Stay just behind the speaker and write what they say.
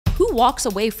walks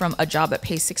away from a job that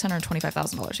pays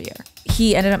 $625,000 a year?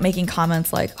 He ended up making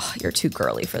comments like, oh, you're too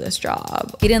girly for this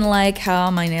job. He didn't like how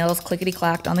my nails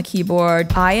clickety-clacked on the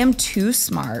keyboard. I am too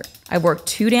smart. I work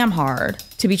too damn hard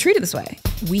to be treated this way.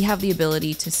 We have the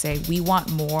ability to say we want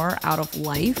more out of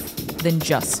life than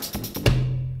just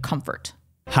comfort.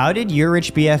 How did Your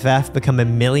Rich BFF become a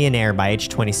millionaire by age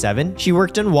 27? She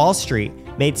worked on Wall Street,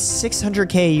 made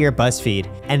 $600K a year BuzzFeed,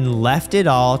 and left it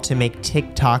all to make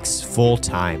TikToks full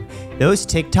time. Those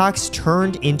TikToks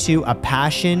turned into a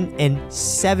passion and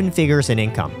 7 figures in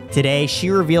income. Today, she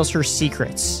reveals her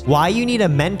secrets, why you need a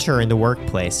mentor in the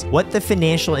workplace, what the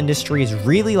financial industry is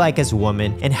really like as a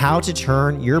woman, and how to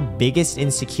turn your biggest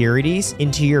insecurities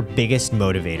into your biggest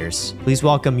motivators. Please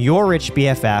welcome Your Rich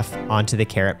BFF onto the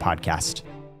Karat Podcast.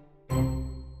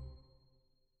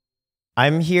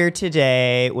 I'm here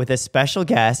today with a special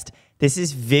guest. This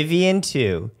is Vivian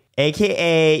Tu,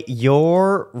 aka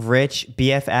Your Rich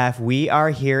BFF. We are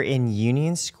here in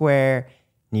Union Square,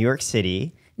 New York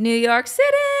City. New York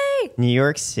City! New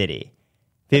York City.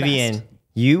 Vivian,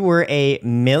 you were a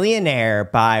millionaire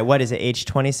by, what is it, age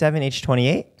 27, age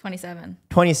 28? 27.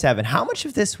 27. How much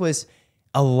of this was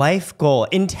a life goal,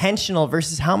 intentional,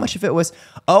 versus how much of it was,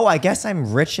 oh, I guess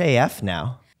I'm rich AF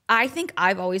now? I think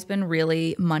I've always been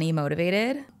really money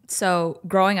motivated. So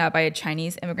growing up, I had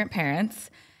Chinese immigrant parents,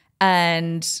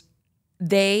 and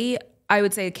they, I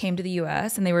would say, came to the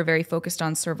US and they were very focused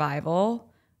on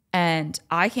survival. And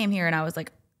I came here and I was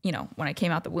like, you know, when I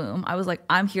came out the womb, I was like,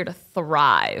 I'm here to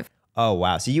thrive. Oh,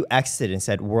 wow. So you exited and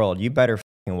said, world, you better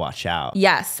fucking watch out.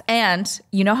 Yes. And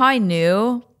you know how I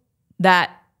knew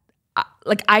that,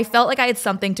 like, I felt like I had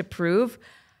something to prove?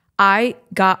 I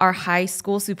got our high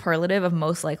school superlative of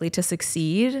most likely to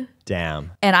succeed.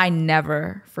 Damn. And I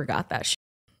never forgot that shit.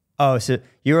 Oh, so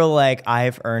you were like,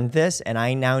 I've earned this and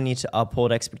I now need to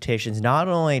uphold expectations, not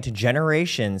only to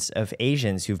generations of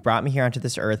Asians who've brought me here onto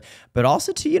this earth, but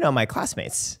also to, you know, my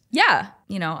classmates. Yeah.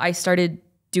 You know, I started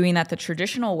doing that the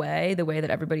traditional way, the way that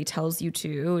everybody tells you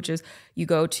to, which is you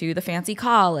go to the fancy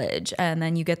college and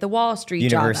then you get the Wall Street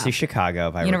job. University of Chicago,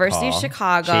 if I University recall. of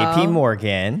Chicago. JP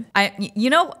Morgan. You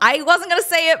know, I wasn't going to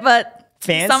say it, but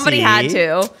Fancy. Somebody had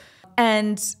to.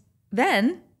 And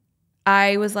then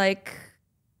I was like,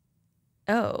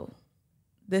 oh,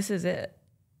 this is it.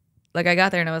 Like, I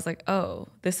got there and I was like, oh,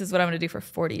 this is what I'm going to do for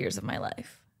 40 years of my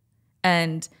life.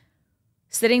 And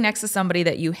sitting next to somebody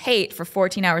that you hate for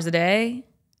 14 hours a day,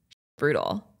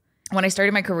 brutal. When I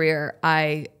started my career,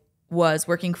 I was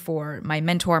working for my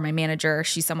mentor, my manager.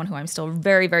 She's someone who I'm still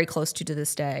very, very close to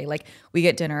this day. Like, we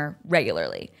get dinner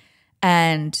regularly.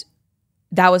 And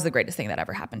that was the greatest thing that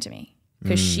ever happened to me,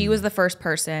 because she was the first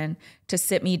person to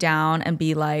sit me down and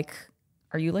be like,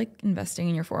 are you like investing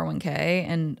in your 401k?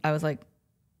 And I was like,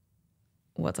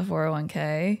 what's a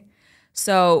 401k?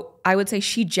 So I would say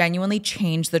she genuinely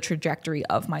changed the trajectory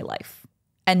of my life,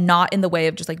 and not in the way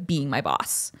of just like being my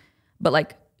boss, but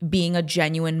like being a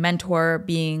genuine mentor,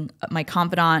 being my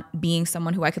confidant, being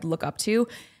someone who I could look up to.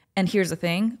 And here's the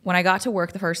thing, when I got to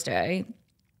work the first day,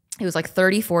 it was like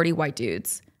 30, 40 white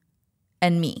dudes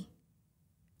and me.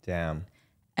 Damn.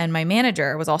 And my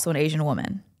manager was also an Asian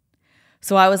woman.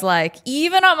 So I was like,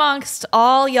 even amongst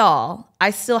all y'all, I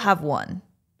still have one.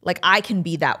 Like, I can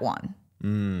be that one.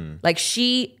 Like,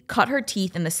 she cut her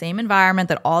teeth in the same environment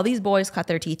that all these boys cut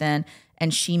their teeth in,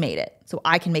 and she made it. So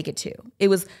I can make it too. It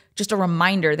was just a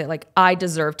reminder that, like, I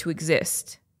deserve to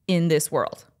exist in this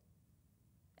world.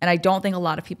 And I don't think a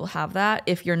lot of people have that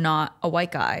if you're not a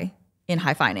white guy in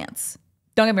high finance.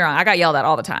 Don't get me wrong, I got yelled at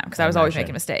all the time because I was always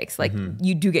making mistakes. Like,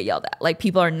 you do get yelled at. Like,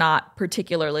 people are not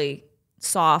particularly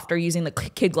soft or using the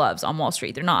kid gloves on Wall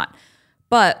Street. They're not.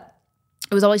 But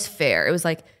it was always fair. It was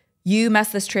like, you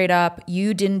messed this trade up,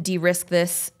 you didn't de-risk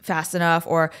this fast enough,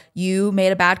 or you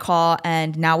made a bad call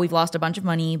and now we've lost a bunch of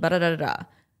money, ba-da-da-da-da.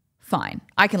 Fine,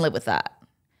 I can live with that.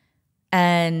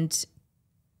 And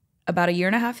about a year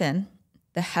and a half in,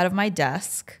 the head of my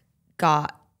desk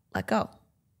got let go.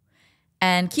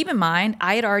 And keep in mind,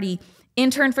 I had already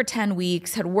interned for 10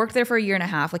 weeks, had worked there for a year and a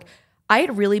half. Like, I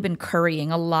had really been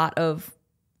currying a lot of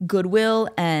goodwill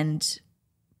and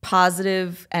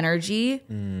positive energy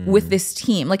with this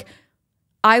team. Like,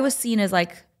 I was seen as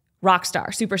like rock star,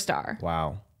 superstar.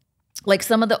 Wow. Like,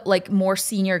 some of the like more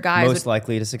senior guys Most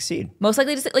likely to succeed. Most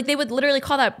likely to, like, they would literally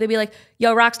call that, they'd be like,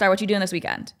 yo, rock star, what you doing this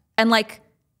weekend? And like,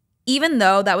 even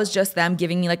though that was just them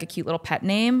giving me like a cute little pet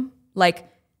name, like,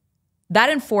 that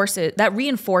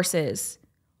reinforces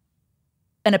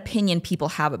an opinion people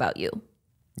have about you.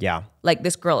 Yeah. Like,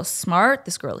 this girl is smart,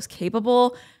 this girl is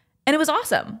capable. And it was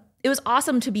awesome. It was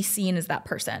awesome to be seen as that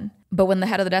person. But when the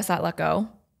head of the desk got let go,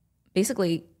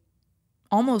 basically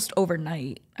almost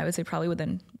overnight, I would say probably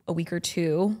within a week or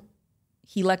two,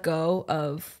 he let go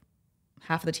of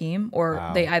half of the team,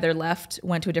 or they either left,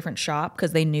 went to a different shop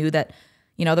because they knew that,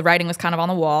 you know, the writing was kind of on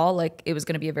the wall. Like it was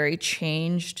going to be a very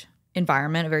changed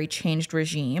environment, a very changed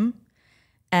regime.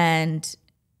 And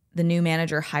the new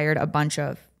manager hired a bunch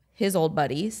of his old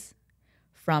buddies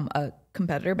from a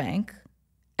competitor bank,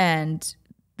 and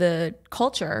the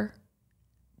culture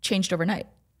changed overnight.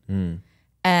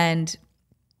 And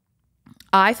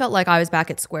I felt like I was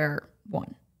back at square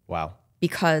one. Wow.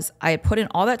 Because I had put in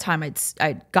all that time.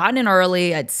 I'd gotten in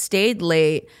early. I'd stayed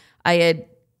late. I had,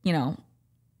 you know,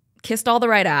 kissed all the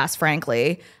right ass,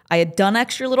 frankly. I had done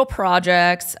extra little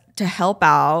projects to help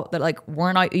out that like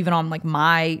weren't even on like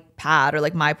my pad or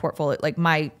like my portfolio, like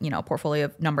my, you know, portfolio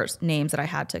of names that I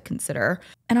had to consider.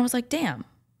 And I was like, damn,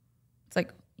 it's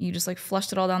like you just like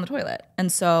flushed it all down the toilet.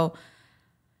 And so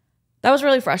that was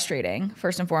really frustrating,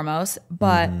 first and foremost.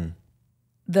 But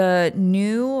the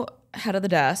new head of the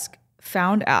desk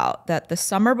found out that the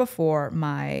summer before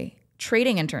my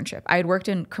trading internship, I had worked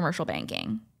in commercial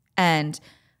banking, and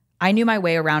I knew my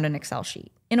way around an Excel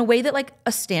sheet in a way that like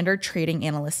a standard trading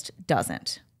analyst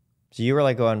doesn't. So you were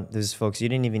like going, those folks, you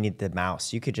didn't even need the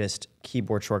mouse. You could just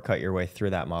keyboard shortcut your way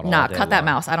through that model. Nah, cut that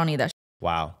mouse. I don't need that.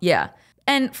 Wow. Yeah.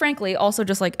 And frankly, also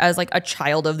just like as like a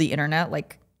child of the internet,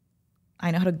 like I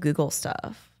know how to Google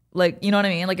stuff. Like, you know what I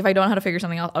mean? Like if I don't know how to figure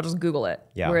something out, I'll just Google it.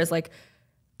 Yeah. Whereas like,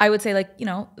 I would say like, you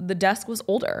know, the desk was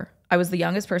older. I was the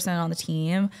youngest person on the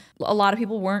team. A lot of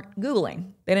people weren't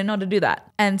Googling. They didn't know how to do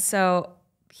that. And so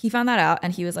he found that out,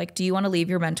 and he was like, do you want to leave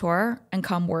your mentor and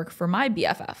come work for my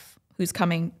BFF who's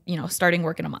coming, you know, starting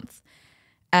work in a month?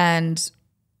 And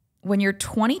when you're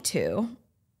 22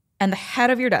 and the head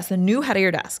of your desk, the new head of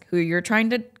your desk, who you're trying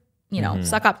to, you know,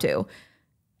 suck up to,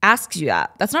 asks you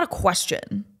that, that's not a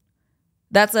question.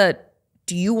 That's a,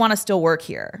 do you want to still work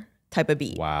here type of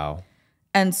beat. Wow.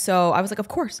 And so I was like, of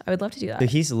course, I would love to do that. So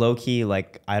he's low-key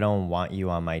like, I don't want you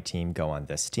on my team, go on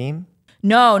this team?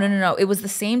 No. It was the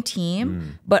same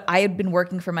team, but I had been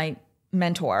working for my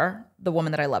mentor, the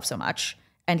woman that I love so much.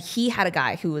 And he had a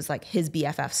guy who was like his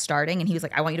BFF starting, and he was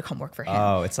like, I want you to come work for him.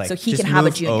 Oh, it's like, so he just can have a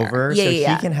move junior. over so he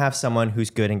can have someone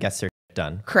who's good and gets their shit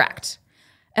done. Correct.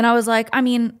 And I was like, I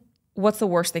mean, what's the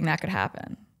worst thing that could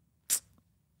happen?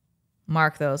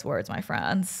 Mark those words, my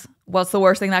friends. What's the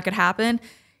worst thing that could happen?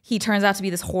 He turns out to be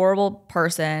this horrible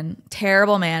person,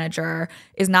 terrible manager,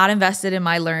 is not invested in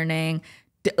my learning,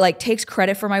 like takes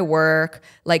credit for my work,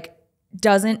 like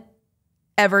doesn't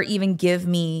ever even give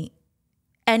me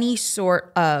any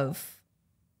sort of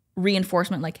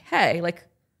reinforcement like, hey, like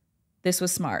this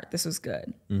was smart, this was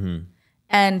good.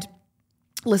 And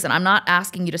listen, I'm not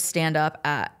asking you to stand up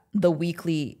at the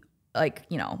weekly, like,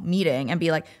 you know, meeting and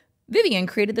be like, Vivian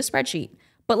created the spreadsheet.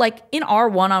 But like in our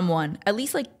one-on-one, at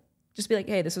least like just be like,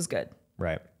 hey, this was good.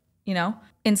 Right. You know?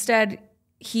 Instead,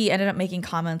 he ended up making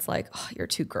comments like, oh, you're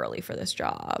too girly for this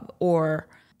job. Or,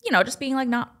 you know, just being like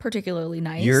not particularly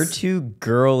nice. You're too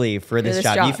girly for this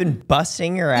job. You've been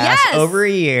busting your ass over a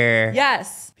year.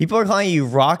 Yes. People are calling you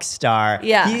rock star.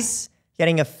 Yeah. He's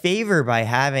getting a favor by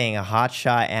having a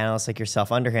hotshot analyst like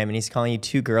yourself under him, and he's calling you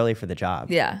too girly for the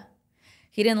job. Yeah.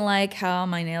 He didn't like how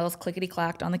my nails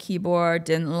clickety-clacked on the keyboard.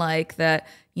 Didn't like that,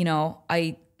 you know,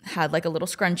 I had like a little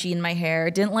scrunchie in my hair.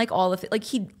 Didn't like all the like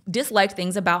he disliked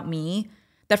things about me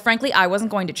that frankly I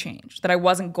wasn't going to change, that I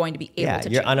wasn't going to be able to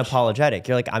change. Yeah, you're unapologetic.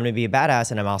 You're like, I'm going to be a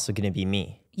badass and I'm also going to be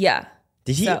me. Yeah.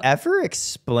 Did he ever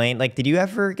explain, like, did you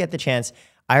ever get the chance?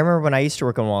 I remember when I used to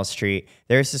work on Wall Street,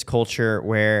 there's this culture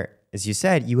where, as you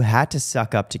said, you had to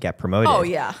suck up to get promoted. Oh,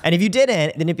 yeah. And if you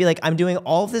didn't, then it'd be like, I'm doing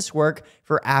all of this work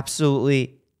for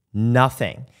absolutely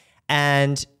nothing.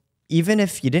 And even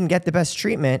if you didn't get the best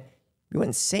treatment, you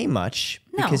wouldn't say much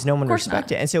because no one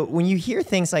respected it. And so when you hear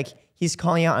things like he's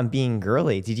calling out on being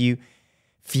girly, did you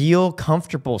feel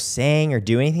comfortable saying or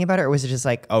do anything about it? Or was it just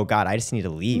like, oh God, I just need to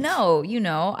leave? No, you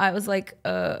know, I was like,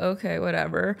 okay,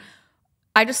 whatever.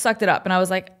 I just sucked it up and I was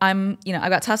like, I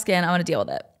got tough skin, I want to deal with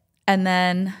it. And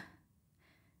then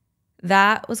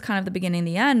that was kind of the beginning and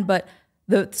the end. But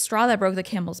the straw that broke the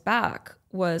camel's back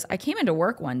was I came into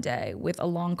work one day with a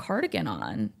long cardigan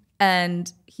on,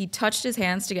 and he touched his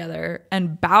hands together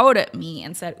and bowed at me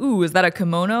and said, ooh, is that a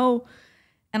kimono?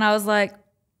 And I was like,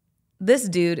 this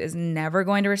dude is never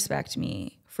going to respect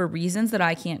me for reasons that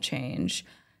I can't change.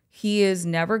 He is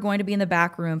never going to be in the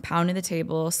back room pounding the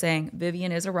table saying,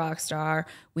 Vivian is a rock star.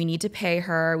 We need to pay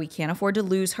her. We can't afford to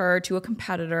lose her to a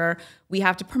competitor. We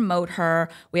have to promote her.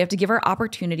 We have to give her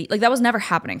opportunity. Like that was never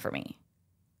happening for me.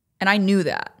 And I knew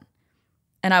that.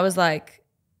 And I was like,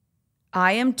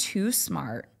 I am too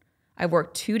smart. I've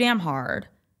worked too damn hard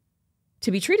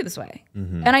to be treated this way.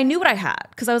 And I knew what I had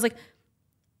because I was like,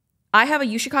 I have a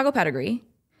UChicago pedigree.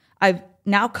 I've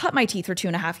now cut my teeth for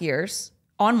 2.5 years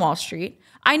on Wall Street.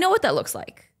 I know what that looks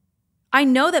like. I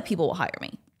know that people will hire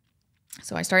me.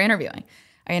 So I started interviewing.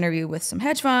 I interviewed with some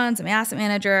hedge funds, some asset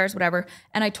managers, whatever.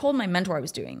 And I told my mentor I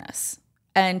was doing this.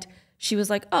 And she was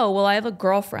like, oh, well, I have a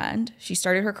girlfriend. She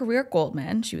started her career at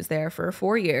Goldman. She was there for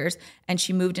 4 years and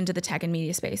she moved into the tech and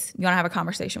media space. You want to have a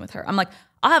conversation with her? I'm like,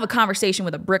 I'll have a conversation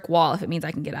with a brick wall if it means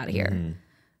I can get out of here.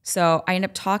 So I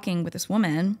ended up talking with this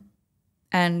woman,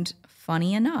 and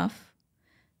funny enough,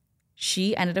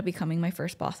 she ended up becoming my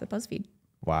first boss at BuzzFeed.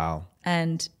 Wow.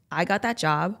 And I got that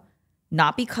job,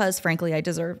 not because, frankly, I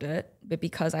deserved it, but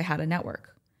because I had a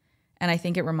network. And I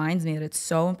think it reminds me that it's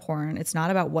so important. It's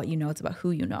not about what you know, it's about who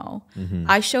you know.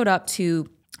 I showed up to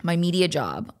my media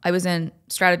job. I was in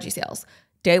strategy sales,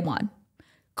 day one.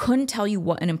 Couldn't tell you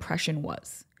what an impression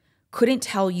was. Couldn't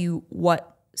tell you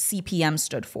what CPM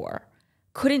stood for.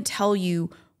 Couldn't tell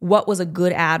you what was a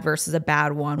good ad versus a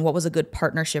bad one. What was a good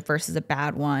partnership versus a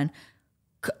bad one.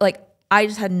 Like, I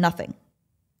just had nothing.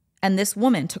 And this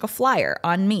woman took a flyer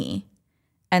on me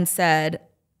and said,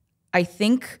 I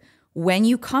think when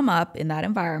you come up in that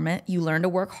environment, you learn to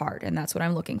work hard, and that's what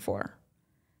I'm looking for.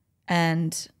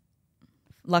 And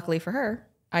luckily for her,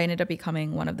 I ended up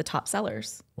becoming one of the top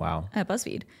sellers. Wow. At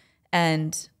BuzzFeed.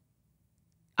 And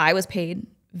I was paid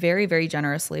very, very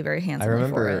generously, very handsomely. I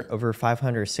remember for it. over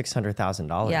 $500,000,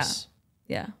 $600,000. Yeah.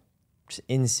 Yeah. Just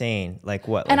insane. Like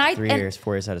what? And like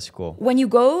 4 years out of school. When you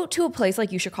go to a place like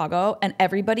UChicago and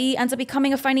everybody ends up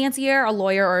becoming a financier, a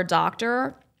lawyer, or a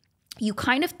doctor, you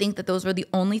kind of think that those are the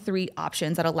only 3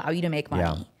 options that allow you to make money.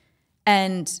 Yeah.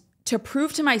 And to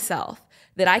prove to myself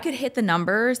that I could hit the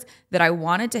numbers that I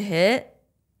wanted to hit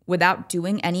without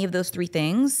doing any of those 3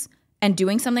 things, and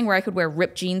doing something where I could wear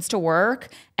ripped jeans to work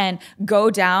and go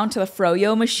down to the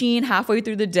froyo machine halfway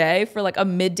through the day for like a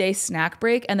midday snack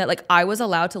break, and that like I was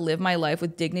allowed to live my life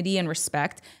with dignity and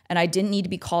respect, and I didn't need to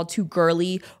be called too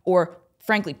girly or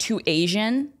frankly too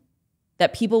Asian,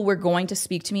 that people were going to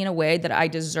speak to me in a way that I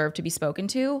deserved to be spoken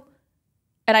to,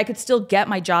 and I could still get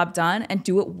my job done and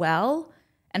do it well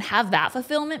and have that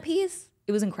fulfillment piece.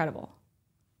 It was incredible.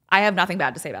 I have nothing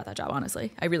bad to say about that job,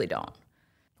 honestly. I really don't.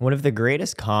 One of the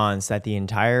greatest cons that the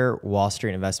entire Wall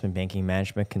Street investment banking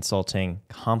management consulting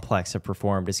complex have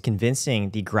performed is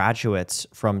convincing the graduates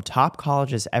from top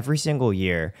colleges every single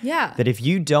year that if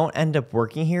you don't end up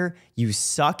working here, you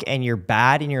suck and you're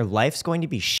bad and your life's going to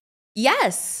be shit.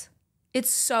 Yes,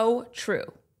 it's so true.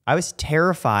 I was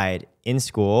terrified in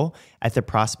school at the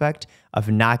prospect of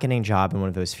not getting a job in one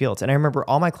of those fields. And I remember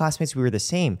all my classmates, we were the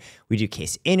same. We do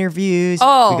case interviews. We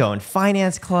go in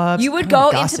finance clubs. You would go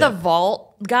into the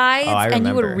vault guides and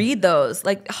you would remember. read those,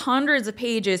 like hundreds of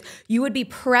pages. You would be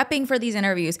prepping for these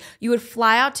interviews. You would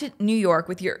fly out to New York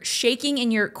with your quaking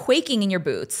in your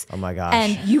boots. Oh my gosh.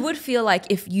 And you would feel like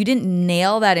if you didn't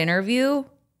nail that interview,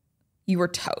 you were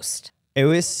toast. It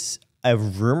was a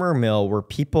rumor mill where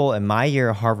people in my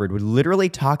year at Harvard would literally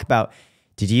talk about,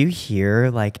 did you hear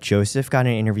like Joseph got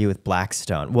an interview with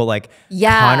Blackstone? Well, like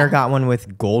Connor got one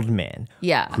with Goldman.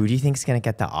 Yeah. Who do you think is going to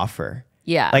get the offer?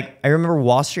 Yeah. Like I remember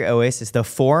Wall Street Oasis, the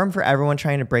forum for everyone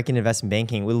trying to break into investment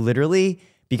banking, would literally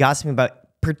be gossiping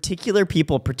about particular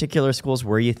people, particular schools,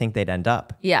 where you think they'd end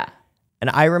up. Yeah.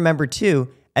 And I remember too,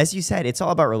 as you said, it's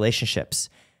all about relationships.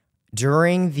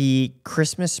 During the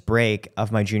Christmas break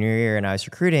of my junior year and I was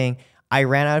recruiting, I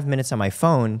ran out of minutes on my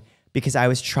phone because I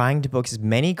was trying to book as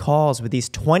many calls with these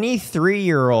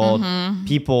 23-year-old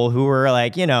people who were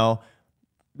like, you know,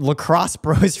 lacrosse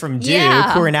bros from Duke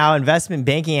who are now investment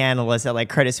banking analysts at like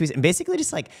Credit Suisse, and basically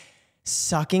just like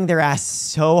sucking their ass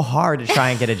so hard to try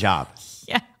and get a job.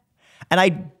 And I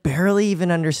barely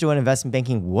even understood what investment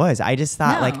banking was. I just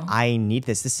thought like, I need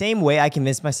this. The same way I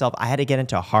convinced myself I had to get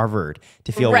into Harvard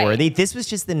to feel worthy. This was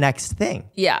just the next thing.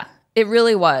 Yeah, it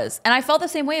really was. And I felt the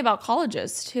same way about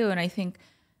colleges too. And I think,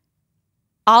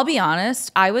 I'll be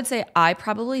honest, I would say I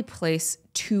probably place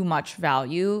too much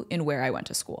value in where I went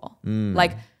to school.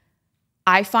 Like,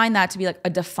 I find that to be like a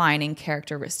defining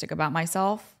characteristic about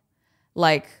myself.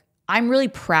 Like, I'm really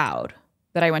proud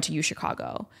that I went to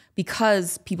UChicago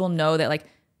because people know that like,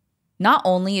 not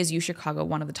only is UChicago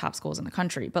one of the top schools in the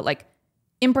country, but like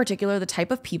in particular, the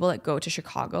type of people that go to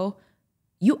Chicago,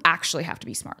 you actually have to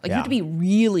be smart. Like you have to be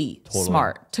really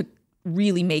smart to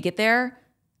really make it there.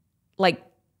 Like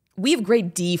we have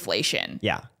great deflation.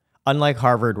 Yeah. Unlike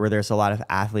Harvard, where there's a lot of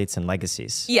athletes and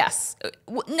legacies. Yes.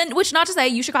 Which not to say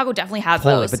UChicago definitely has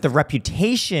Totally, those. but the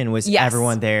reputation was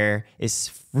everyone there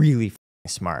is really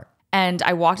smart. And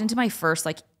I walked into my first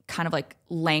like kind of like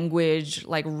language,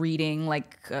 like reading,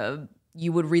 like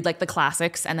you would read like the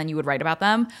classics and then you would write about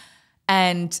them.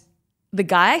 And the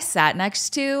guy I sat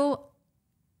next to,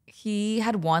 he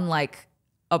had won like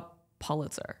a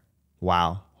Pulitzer.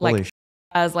 Wow. Like Holy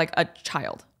as like a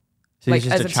child. So like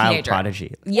he's just as a child teenager.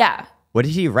 prodigy. Yeah. What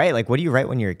did he write? Like, what do you write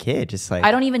when you're a kid? Just like,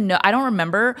 I don't even know. I don't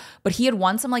remember, but he had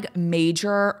won some like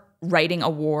major writing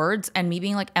awards and me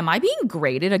being like, am I being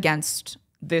graded against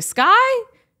this guy?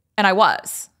 And I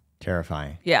was.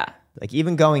 terrifying. Yeah. Like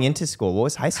even going into school, what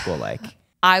was high school like?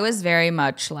 I was very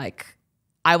much like,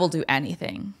 I will do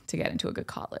anything to get into a good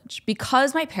college.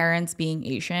 Because my parents, being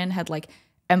Asian, had like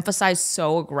emphasized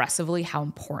so aggressively how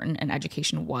important an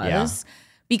education was. Yeah.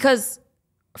 Because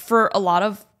for a lot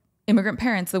of immigrant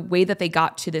parents, the way that they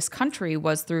got to this country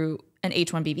was through an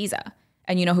H-1B visa.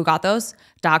 And you know who got those?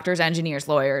 Doctors, engineers,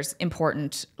 lawyers,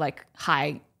 important, like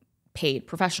high paid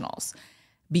professionals.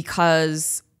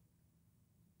 Because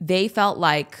they felt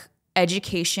like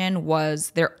education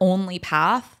was their only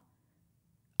path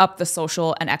up the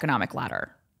social and economic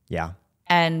ladder. Yeah.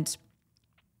 And,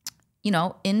 you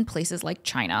know, in places like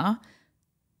China,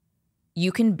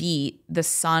 you can be the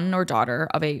son or daughter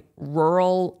of a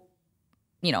rural,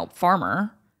 you know,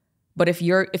 farmer. But if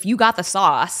you got the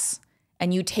sauce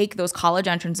and you take those college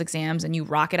entrance exams and you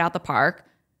rock it out the park,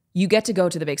 you get to go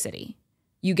to the big city.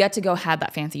 You get to go have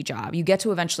that fancy job. You get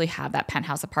to eventually have that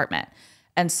penthouse apartment.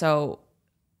 And so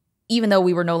even though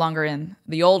we were no longer in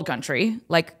the old country,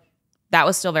 like that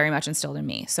was still very much instilled in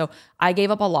me. So I gave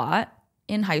up a lot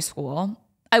in high school.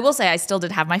 I will say I still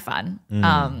did have my fun.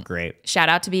 Great. Shout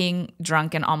out to being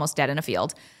drunk and almost dead in a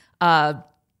field. Wow.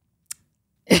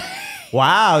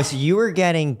 So you were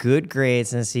getting good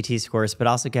grades and CT scores, but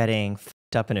also getting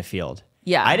f***ed up in a field.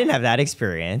 Yeah. I didn't have that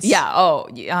experience. Yeah. Oh,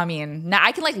 I mean, now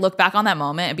I can like look back on that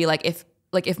moment and be like, if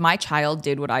my child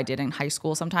did what I did in high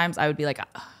school, sometimes I would be like,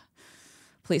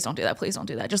 please don't do that. Please don't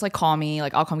do that. Just like call me.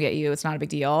 Like I'll come get you. It's not a big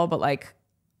deal. But like,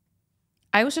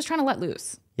 I was just trying to let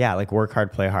loose. Yeah. Like work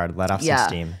hard, play hard, let off some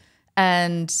steam.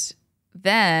 And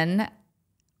then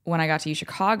when I got to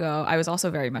UChicago, I was also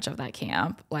very much of that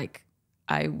camp. Like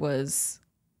I was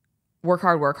work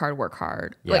hard, work hard, work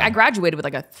hard. Yeah. Like I graduated with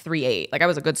like a 3.8. Like I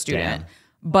was a good student. Damn.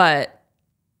 But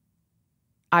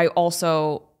I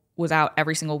also was out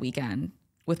every single weekend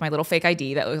with my little fake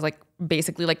ID that was like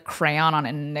basically like crayon on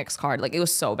a Knicks card. Like it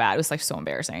was so bad. It was like so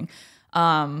embarrassing.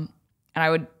 And I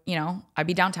would, you know, I'd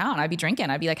be downtown. I'd be drinking.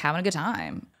 I'd be like having a good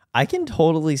time. I can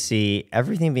totally see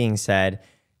everything being said,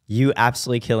 you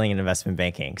absolutely killing in investment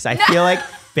banking. Because I feel like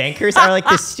bankers are like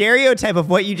the stereotype of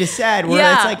what you just said,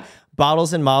 where it's like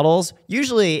bottles and models.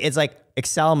 Usually it's like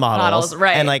Excel models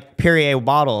right. and like Perrier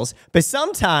bottles. But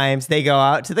sometimes they go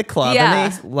out to the club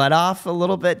and they let off a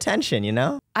little bit tension, you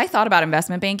know? I thought about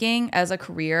investment banking as a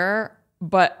career,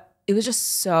 but it was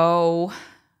just so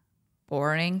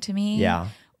boring to me. Yeah.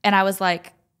 And I was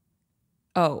like,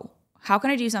 oh, how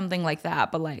can I do something like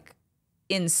that, but like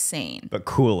insane? But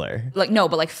cooler. Like, no,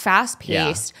 but like fast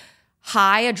paced,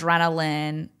 high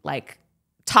adrenaline, like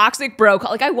toxic bro.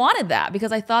 Like I wanted that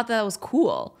because I thought that was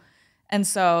cool. And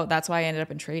so that's why I ended up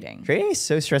in trading. Trading is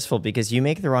so stressful because you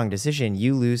make the wrong decision,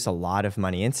 you lose a lot of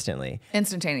money instantly.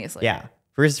 Instantaneously. Yeah.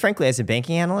 Whereas frankly, as a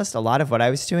banking analyst, a lot of what I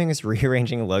was doing was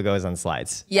rearranging logos on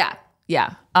slides. Yeah.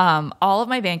 Yeah. All of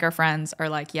my banker friends are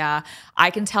like, yeah, I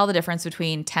can tell the difference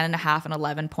between 10.5 and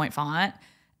 11 point font.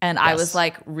 And I was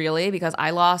like, really? Because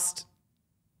I lost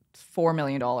 $4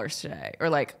 million today. Or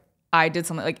like, I did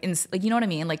something like, you know what I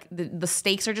mean? Like the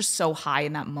stakes are just so high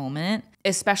in that moment,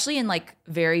 especially in like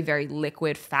very, very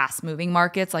liquid, fast moving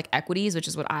markets like equities, which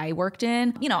is what I worked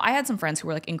in. You know, I had some friends who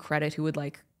were like in credit who would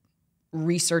like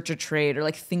research a trade or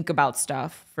like think about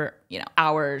stuff for, you know,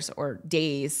 hours or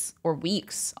days or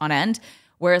weeks on end.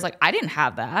 Whereas like I didn't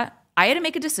have that. I had to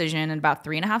make a decision in about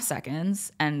 3.5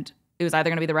 seconds and it was either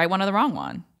going to be the right one or the wrong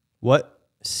one. What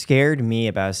scared me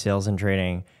about sales and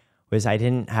trading was I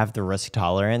didn't have the risk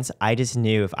tolerance. I just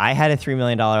knew if I had a $3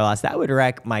 million loss, that would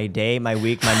wreck my day, my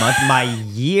week, my month, my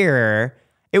year.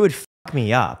 It would fuck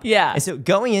me up. Yeah. And so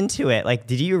going into it, like,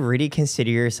 did you really consider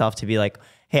yourself to be like,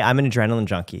 hey, I'm an adrenaline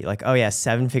junkie. Like, oh yeah,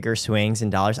 7-figure swings in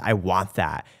dollars. I want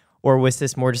that. Or was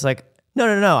this more just like,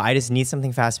 no. I just need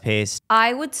something fast paced.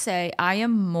 I would say I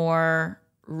am more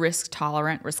risk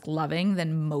tolerant, risk loving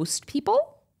than most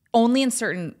people, only in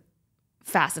certain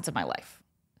facets of my life.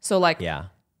 So like,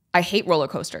 I hate roller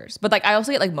coasters, but like I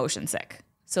also get like motion sick.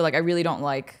 So like I really don't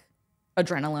like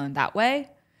adrenaline that way.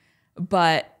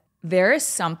 But there is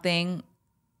something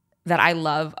that I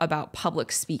love about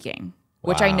public speaking,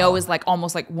 which I know is like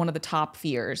almost like one of the top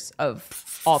fears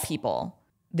of all people.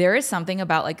 There is something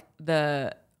about like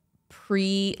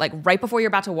like right before you're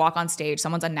about to walk on stage,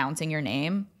 someone's announcing your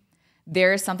name.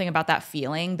 There is something about that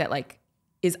feeling that like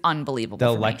is unbelievable. The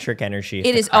for me. electric energy.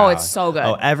 It is. Oh, it's so good.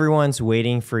 Oh, everyone's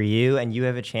waiting for you, and you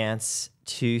have a chance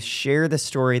to share the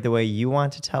story the way you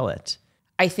want to tell it.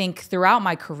 I think throughout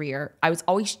my career, I was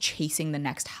always chasing the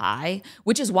next high,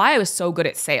 which is why I was so good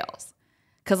at sales.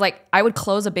 Because like I would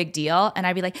close a big deal and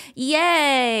I'd be like,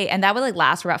 yay. And that would like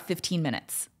last for about 15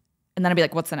 minutes. And then I'd be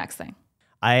like, what's the next thing?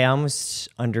 I almost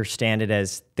understand it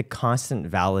as the constant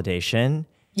validation.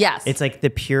 Yes. It's like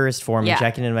the purest form,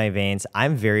 injected into my veins.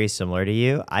 I'm very similar to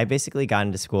you. I basically got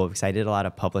into school because I did a lot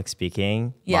of public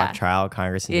speaking, mock trial,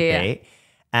 Congress, and debate.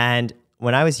 And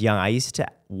when I was young, I used to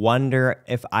wonder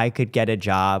if I could get a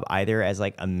job either as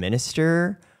like a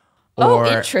minister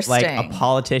or like a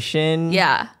politician.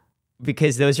 Yeah.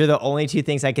 Because those are the only two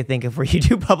things I could think of where you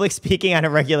do public speaking on a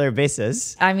regular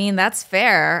basis. I mean, that's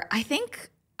fair. I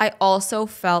think I also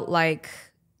felt like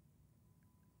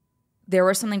there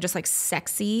was something just like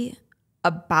sexy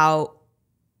about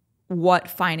what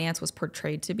finance was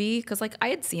portrayed to be. Because like I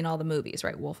had seen all the movies,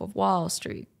 right? Wolf of Wall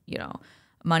Street, you know,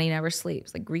 Money Never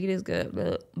Sleeps, like greed is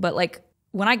good. But like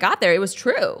when I got there, it was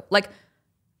true. Like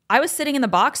I was sitting in the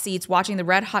box seats watching the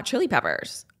Red Hot Chili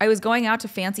Peppers. I was going out to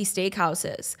fancy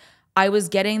steakhouses. I was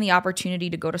getting the opportunity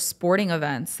to go to sporting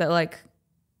events that like,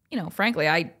 you know, frankly,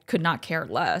 I could not care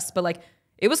less. But like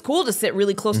it was cool to sit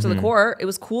really close to the court. It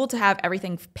was cool to have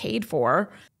everything paid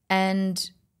for. And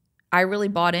I really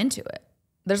bought into it.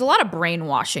 There's a lot of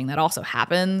brainwashing that also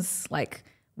happens. Like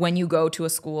when you go to a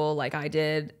school like I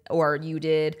did or you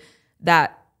did,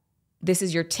 that this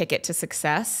is your ticket to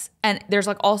success. And there's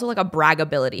like also like a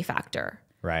braggability factor.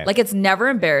 Right. Like it's never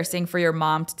embarrassing for your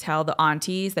mom to tell the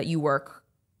aunties that you work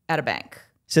at a bank.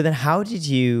 So then how did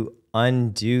you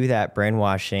undo that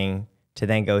brainwashing to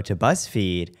then go to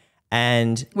BuzzFeed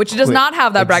and which does not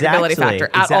have that braggability factor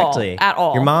at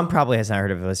all. Your mom probably has not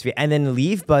heard of BuzzFeed. And then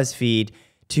leave BuzzFeed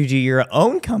to do your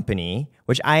own company,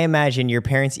 which I imagine your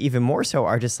parents even more so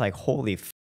are just like, holy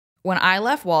When I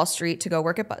left Wall Street to go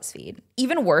work at BuzzFeed,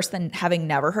 even worse than having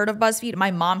never heard of BuzzFeed,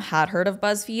 my mom had heard of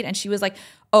BuzzFeed and she was like,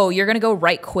 oh, you're going to go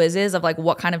write quizzes of like,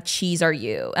 what kind of cheese are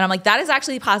you? And I'm like, that is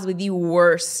actually possibly the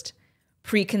worst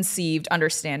preconceived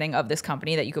understanding of this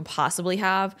company that you could possibly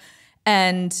have.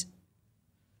 And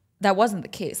that wasn't the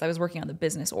case. I was working on the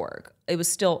business org. It was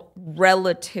still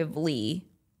relatively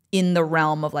in the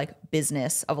realm of like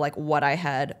business of like what I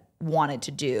had wanted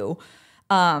to do.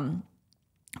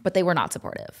 But they were not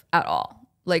supportive at all.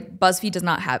 Like BuzzFeed does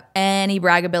not have any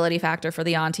braggability factor for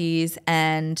the aunties.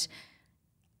 And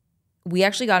we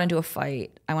actually got into a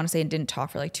fight, I want to say, and didn't talk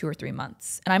for like 2 or 3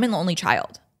 months. And I'm an only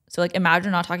child. So like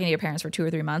imagine not talking to your parents for 2 or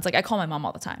 3 months. Like I call my mom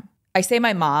all the time. I say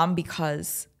my mom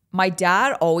because my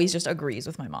dad always just agrees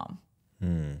with my mom.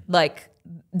 Like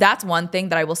that's one thing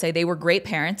that I will say. They were great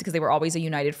parents because they were always a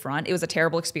united front. It was a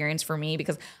terrible experience for me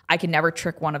because I could never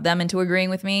trick one of them into agreeing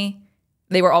with me.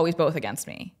 They were always both against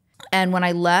me. And when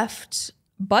I left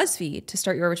BuzzFeed to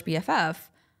start Your Rich BFF,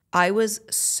 I was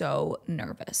so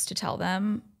nervous to tell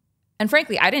them. And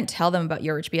frankly, I didn't tell them about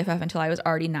Your Rich BFF until I was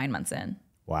already 9 months in.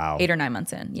 Wow. 8 or 9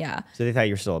 months in, yeah. So they thought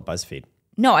you were still at BuzzFeed.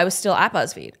 No, I was still at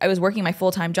BuzzFeed. I was working my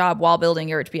full-time job while building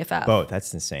Your Rich BFF. Oh,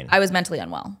 that's insane. I was mentally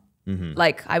unwell.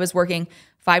 Like I was working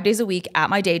 5 days a week at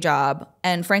my day job.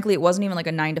 And frankly, it wasn't even like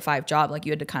a 9 to 5 job. Like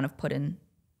you had to kind of put in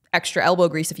extra elbow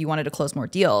grease if you wanted to close more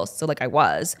deals. So like I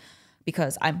was,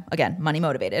 because I'm, again, money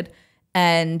motivated.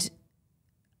 And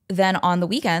then on the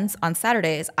weekends, on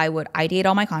Saturdays, I would ideate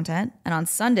all my content. And on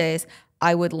Sundays,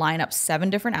 I would line up 7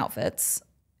 different outfits.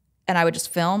 And I would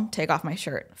just film, take off my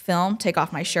shirt, film, take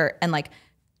off my shirt, and like,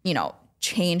 you know,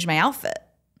 change my outfit.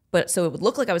 But so it would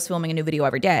look like I was filming a new video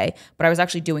every day, but I was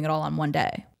actually doing it all on one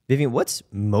day. Vivian, what's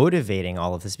motivating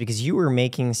all of this? Because you were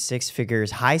making 6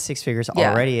 figures, high 6 figures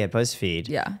already at BuzzFeed.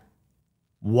 Yeah.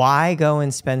 Why go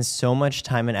and spend so much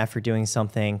time and effort doing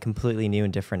something completely new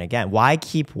and different again? Why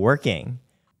keep working?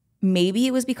 Maybe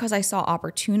it was because I saw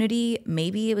opportunity.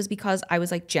 Maybe it was because I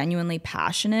was like genuinely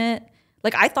passionate.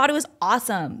 Like I thought it was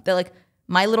awesome that like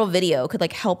my little video could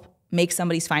like help make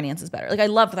somebody's finances better. Like I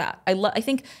loved that. I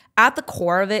think at the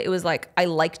core of it, it was like I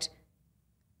liked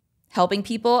helping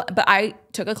people. But I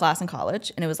took a class in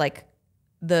college and it was like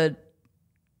the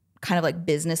kind of like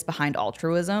business behind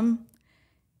altruism.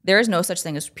 There is no such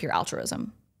thing as pure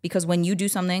altruism because when you do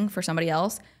something for somebody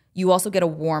else, you also get a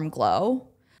warm glow.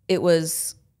 It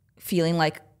was feeling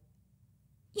like,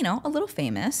 you know, a little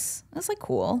famous. That's like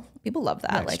cool. People love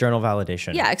that. Yeah, like external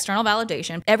validation. Yeah, external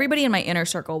validation. Everybody in my inner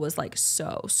circle was like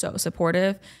so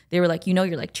supportive. They were like, you know,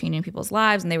 you're like changing people's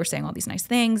lives. And they were saying all these nice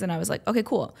things. And I was like, okay,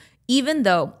 cool. Even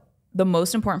though the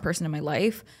most important person in my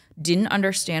life didn't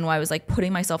understand why I was like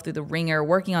putting myself through the ringer,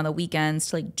 working on the weekends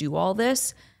to like do all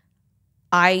this,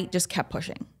 I just kept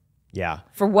pushing. Yeah.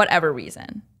 For whatever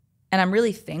reason. And I'm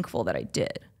really thankful that I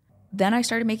did. Then I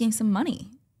started making some money.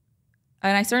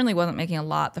 And I certainly wasn't making a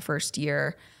lot the first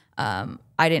year. I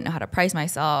didn't know how to price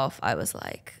myself. I was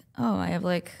like, oh, I have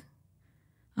like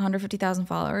 150,000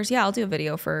 followers. Yeah, I'll do a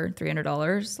video for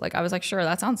 $300. Like, I was like, sure,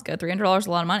 that sounds good. $300 is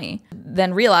a lot of money.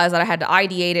 Then realized that I had to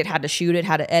ideate it, had to shoot it,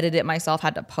 had to edit it myself,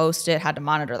 had to post it, had to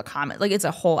monitor the comments. Like, it's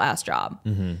a whole ass job.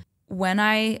 When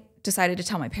I decided to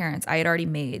tell my parents, I had already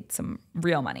made some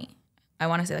real money. I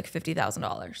want to say like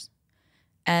 $50,000.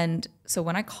 And so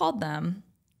when I called them,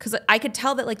 because I could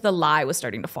tell that like the lie was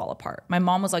starting to fall apart. My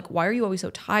mom was like, why are you always so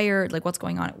tired? Like, what's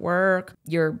going on at work?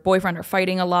 Your boyfriend are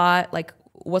fighting a lot. Like,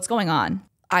 what's going on?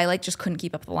 I like just couldn't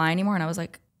keep up the lie anymore. And I was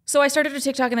like, so I started a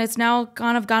TikTok and it's now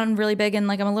kind of gotten really big and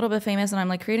like I'm a little bit famous and I'm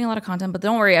like creating a lot of content, but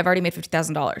don't worry, I've already made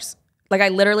 $50,000. Like, I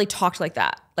literally talked like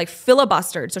that, like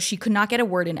filibustered. So she could not get a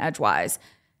word in edgewise.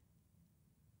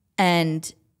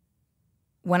 And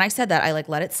when I said that, I like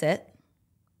let it sit.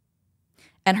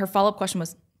 And her follow-up question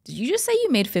was, did you just say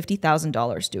you made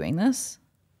 $50,000 doing this?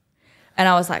 And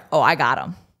I was like, oh, I got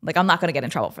him. Like, I'm not going to get in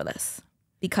trouble for this.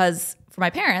 Because for my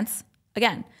parents,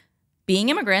 again, being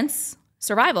immigrants,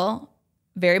 survival,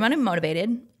 very money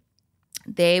motivated,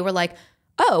 they were like,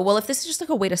 oh, well, if this is just like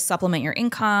a way to supplement your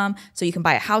income so you can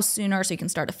buy a house sooner, so you can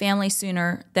start a family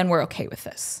sooner, then we're okay with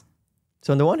this.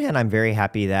 So on the one hand, I'm very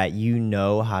happy that you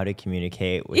know how to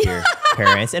communicate with your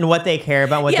parents and what they care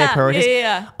about, what they prioritize.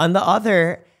 Yeah. On the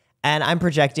other, and I'm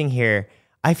projecting here,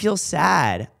 I feel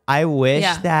sad. I wish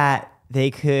that they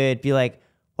could be like,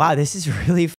 wow, this is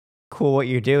really cool what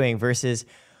you're doing versus,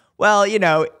 well, you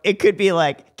know, it could be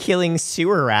like killing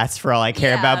sewer rats for all I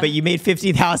care about, but you made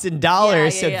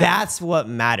 $50,000. So that's what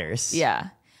matters. Yeah.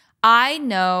 I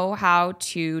know how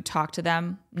to talk to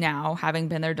them now, having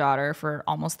been their daughter for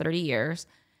almost 30 years,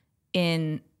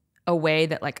 in a way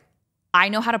that like, I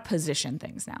know how to position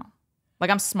things now. Like,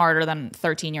 I'm smarter than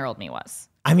 13-year-old me was.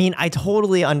 I mean, I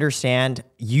totally understand.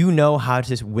 You know how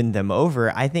to win them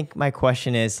over. I think my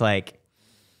question is like,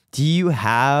 do you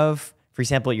have, for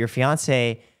example, your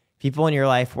fiance, people in your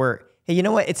life where, hey, you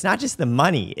know what? It's not just the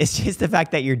money. It's just the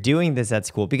fact that you're doing this at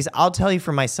school. Because I'll tell you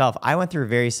for myself, I went through a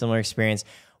very similar experience.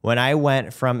 When I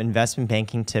went from investment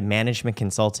banking to management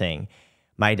consulting,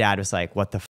 my dad was like,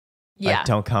 what the f***? Like,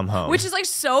 don't come home. Which is like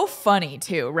so funny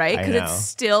too, right? Because it's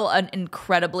still an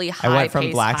incredibly high pace. I went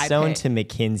from Blackstone to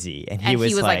McKinsey. And he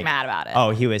was like mad about it.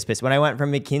 Oh, he was pissed. When I went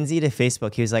from McKinsey to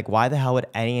Facebook, he was like, why the hell would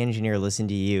any engineer listen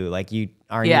to you? Like, you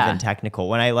aren't even technical.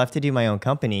 When I left to do my own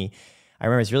company, I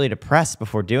remember I was really depressed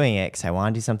before doing it because I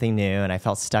wanted to do something new and I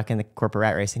felt stuck in the corporate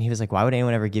rat race. And he was like, why would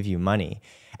anyone ever give you money?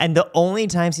 And the only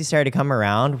times he started to come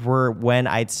around were when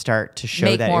I'd start to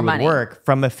show that it would work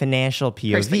from a financial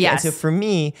POV. And so for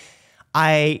me,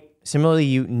 similarly,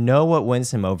 you know what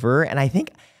wins him over. And I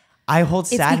think I hold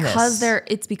sadness.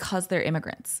 It's because they're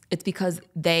immigrants. It's because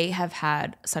they have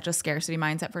had such a scarcity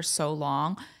mindset for so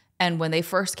long. And when they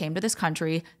first came to this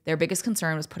country, their biggest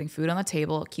concern was putting food on the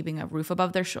table, keeping a roof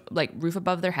above their roof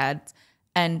above their heads.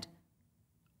 And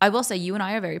I will say, you and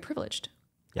I are very privileged.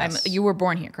 Yes. You were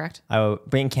born here, correct? I was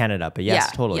in Canada, but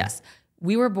yes, totally. Yes,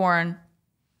 we were born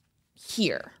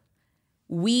here.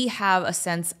 We have a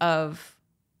sense of,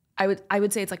 I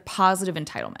would say it's like positive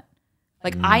entitlement.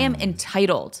 Like, I am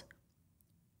entitled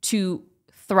to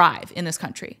thrive in this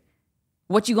country.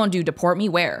 What you gonna do? Deport me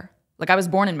where? Like, I was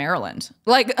born in Maryland.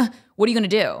 Like, what are you going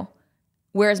to do?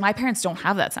 Whereas my parents don't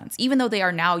have that sense. Even though they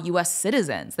are now U.S.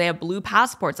 citizens, they have blue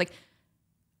passports. Like,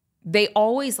 they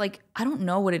always, like, I don't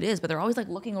know what it is, but they're always, like,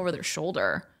 looking over their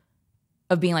shoulder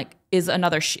of being like, is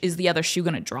the other shoe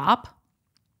going to drop?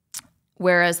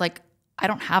 Whereas, like, I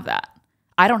don't have that.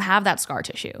 I don't have that scar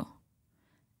tissue.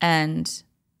 And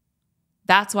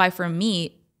that's why, for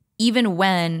me, even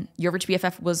when Your Rich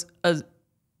BFF was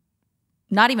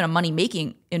not even a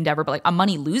money-making endeavor, but like a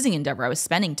money-losing endeavor. I was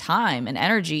spending time and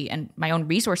energy and my own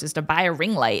resources to buy a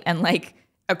ring light and like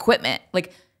equipment.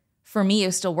 Like, for me, it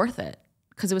was still worth it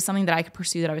because it was something that I could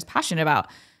pursue that I was passionate about.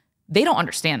 They don't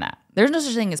understand that. There's no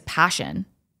such thing as passion.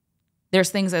 There's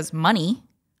things as money.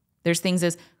 There's things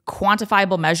as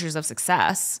quantifiable measures of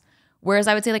success. Whereas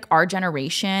I would say like our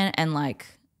generation and like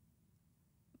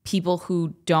people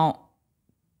who don't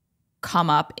come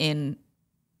up in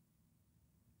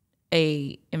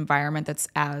a environment that's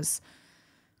as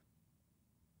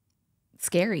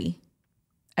scary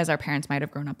as our parents might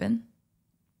have grown up in.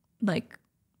 Like,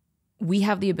 we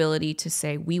have the ability to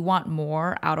say we want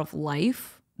more out of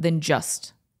life than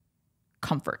just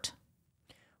comfort.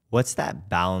 What's that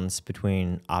balance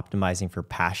between optimizing for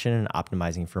passion and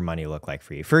optimizing for money look like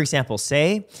for you? For example,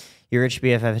 say Your Rich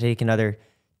BFF take another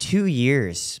 2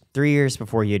 years, 3 years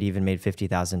before you had even made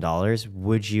 $50,000,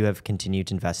 would you have continued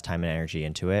to invest time and energy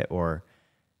into it? Or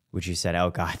would you said, oh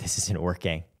God, this isn't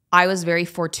working? I was very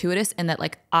fortuitous in that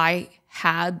like I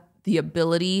had the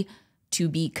ability to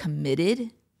be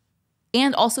committed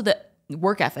and also the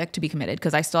work ethic to be committed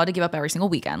because I still had to give up every single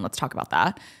weekend. Let's talk about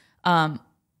that.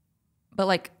 But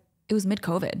like it was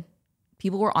mid-COVID.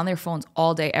 People were on their phones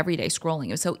all day, every day scrolling.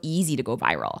 It was so easy to go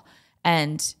viral.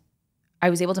 And I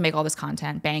was able to make all this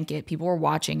content, bank it. People were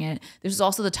watching it. This was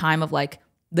also the time of like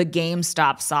the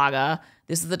GameStop saga.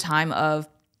 This is the time of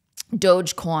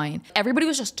Dogecoin. Everybody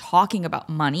was just talking about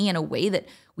money in a way that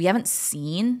we haven't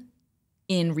seen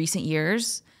in recent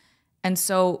years. And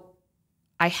so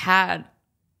I had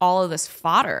all of this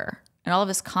fodder and all of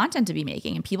this content to be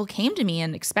making. And people came to me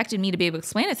and expected me to be able to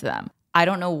explain it to them. I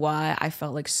don't know why I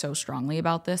felt like so strongly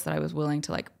about this that I was willing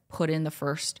to like put in the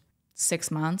first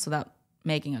 6 months without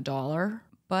making $1,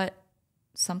 but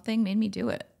something made me do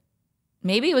it.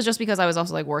 Maybe it was just because I was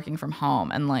also like working from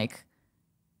home and like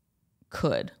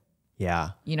could. Yeah.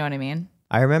 You know what I mean?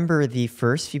 I remember the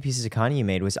first few pieces of content you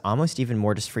made was almost even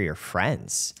more just for your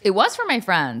friends. It was for my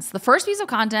friends. The first piece of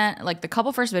content, like the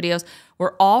couple first videos,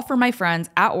 were all for my friends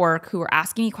at work who were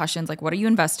asking me questions like, what are you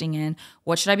investing in?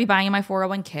 What should I be buying in my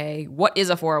 401k? What is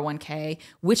a 401k?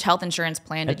 Which health insurance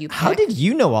plan did you pick? How did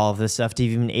you know all of this stuff to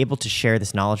even be able to share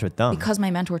this knowledge with them? Because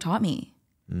my mentor taught me.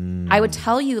 I would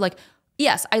tell you like,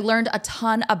 yes, I learned a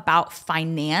ton about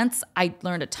finance. I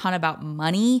learned a ton about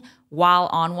money while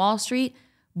on Wall Street.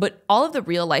 But all of the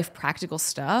real life practical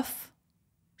stuff,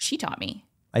 she taught me.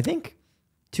 I think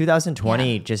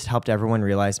 2020 just helped everyone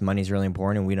realize money's really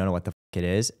important and we don't know what the fuck it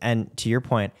is. And to your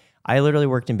point, I literally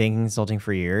worked in banking consulting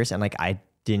for years and like I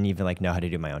didn't even like know how to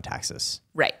do my own taxes.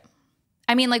 Right.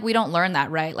 I mean, like we don't learn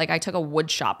that, right? Like I took a wood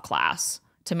shop class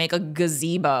to make a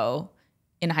gazebo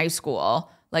in high school,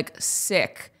 like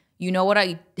sick. You know what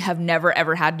I have never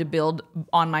ever had to build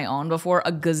on my own before?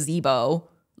 A gazebo.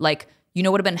 Like, you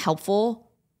know what would have been helpful?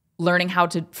 Learning how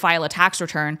to file a tax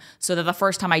return so that the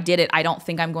first time I did it, I don't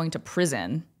think I'm going to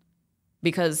prison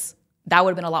because that would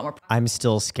have been a lot more. I'm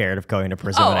still scared of going to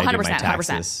prison when I do my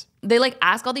taxes. 100%. They like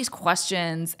ask all these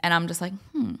questions and I'm just like,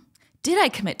 did I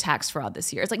commit tax fraud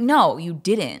this year? It's like, no, you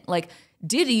didn't. Like,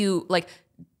 did you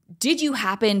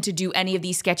happen to do any of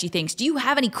these sketchy things? Do you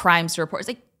have any crimes to report? It's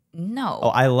like, no. Oh,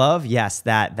 I love, yes,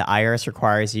 that the IRS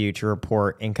requires you to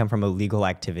report income from illegal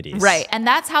activities. Right. And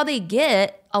that's how they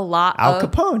get a lot Al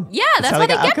Capone. Yeah, that's how they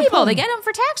get people. They get them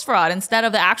for tax fraud instead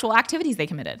of the actual activities they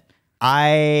committed.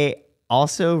 I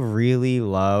also really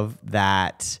love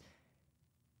that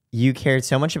you cared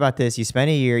so much about this. You spent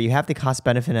a year, you have the cost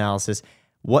benefit analysis.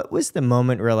 What was the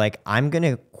moment where like, I'm going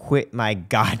to quit my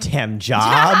goddamn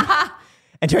job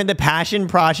and turn the passion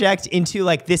project into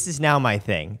like, this is now my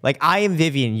thing. Like I am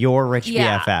Vivian, your rich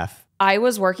BFF. I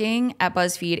was working at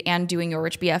BuzzFeed and doing Your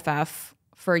Rich BFF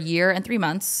for a year and 3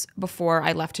 months before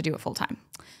I left to do it full time.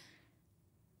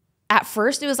 At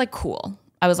first it was like cool.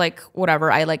 I was like,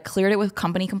 whatever. I like cleared it with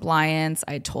company compliance.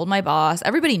 I told my boss,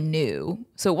 everybody knew.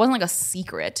 So it wasn't like a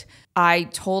secret. I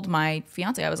told my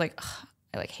fiance, I was like,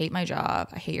 I like hate my job.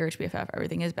 I hate Your Rich BFF.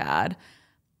 Everything is bad.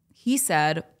 He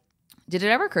said, did it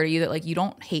ever occur to you that like you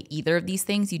don't hate either of these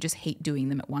things, you just hate doing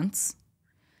them at once?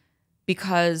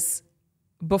 Because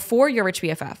before Your Rich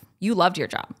BFF, you loved your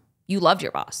job. You loved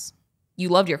your boss. You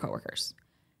loved your coworkers.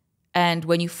 And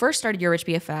when you first started Your Rich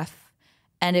BFF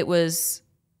and it was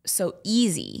so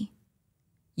easy,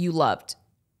 you loved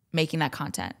making that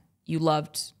content. You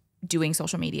loved doing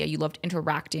social media. You loved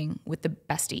interacting with the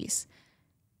besties.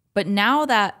 But now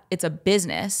that it's a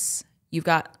business, you've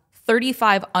got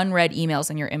 35 unread emails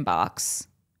in your inbox.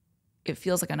 It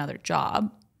feels like another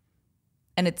job.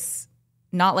 And it's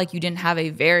not like you didn't have a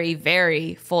very,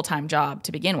 very full-time job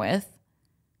to begin with.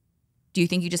 Do you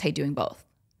think you just hate doing both?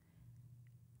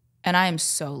 And I am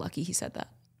so lucky he said that.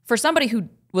 For somebody who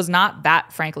was not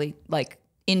that, frankly, like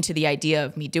into the idea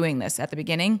of me doing this at the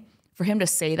beginning, for him to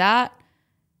say that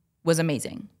was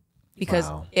amazing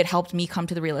because it helped me come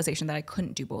to the realization that I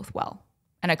couldn't do both well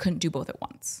and I couldn't do both at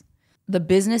once. The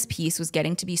business piece was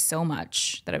getting to be so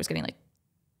much that I was getting like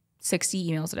 60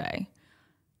 emails a day.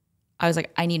 I was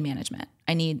like, I need management.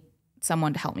 I need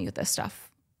someone to help me with this stuff.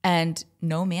 And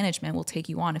no management will take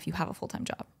you on if you have a full-time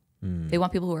job. They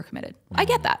want people who are committed. I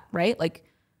get that, right? Like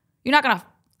you're not going to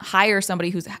hire somebody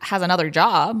who has another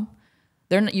job.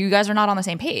 You guys are not on the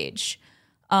same page.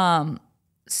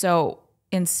 So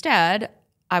instead,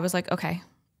 I was like, okay,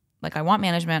 like I want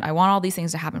management. I want all these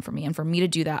things to happen for me. And for me to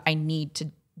do that, I need to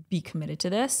be committed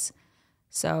to this.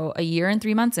 So a year and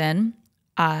 3 months in,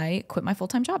 I quit my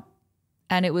full-time job.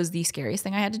 And it was the scariest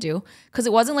thing I had to do because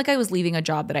it wasn't like I was leaving a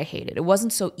job that I hated. It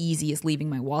wasn't so easy as leaving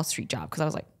my Wall Street job because I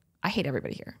was like, I hate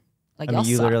everybody here. Like, I mean,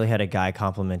 you suck. literally had a guy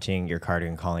complimenting your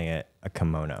cardigan, calling it a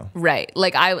kimono. Right.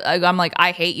 Like I'm like,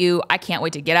 I hate you. I can't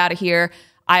wait to get out of here.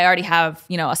 I already have,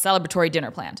 a celebratory dinner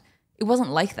planned. It wasn't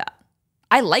like that.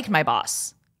 I liked my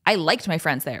boss. I liked my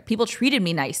friends there. People treated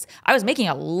me nice. I was making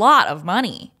a lot of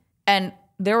money. And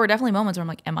there were definitely moments where I'm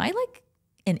like, am I like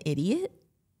an idiot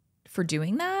for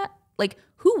doing that? Like,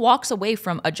 who walks away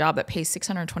from a job that pays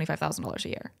 $625,000 a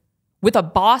year with a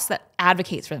boss that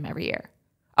advocates for them every year?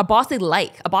 A boss they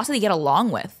like, a boss that they get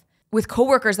along with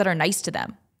coworkers that are nice to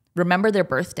them, remember their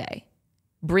birthday,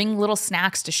 bring little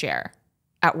snacks to share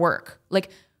at work. Like,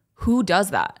 who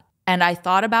does that? And I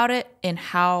thought about it in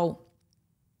how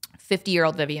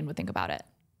 50-year-old Vivian would think about it.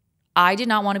 I did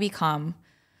not want to become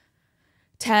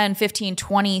 10, 15,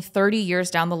 20, 30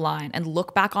 years down the line and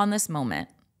look back on this moment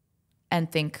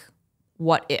and think,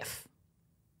 what if?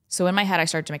 So in my head, I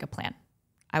started to make a plan.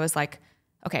 I was like,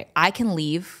 okay, I can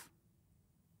leave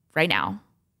right now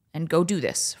and go do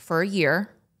this for a year,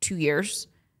 2 years.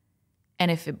 And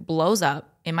if it blows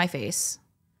up in my face,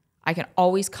 I can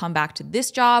always come back to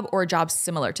this job or a job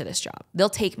similar to this job. They'll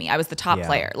take me. I was the top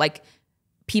player. Like,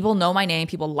 people know my name.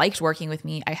 People liked working with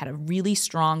me. I had a really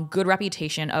strong, good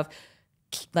reputation of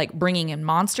like bringing in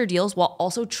monster deals while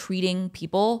also treating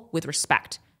people with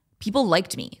respect. People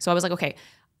liked me. So I was like, okay,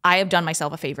 I have done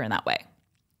myself a favor in that way.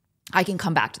 I can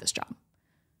come back to this job.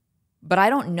 But I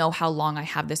don't know how long I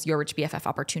have this Your Rich BFF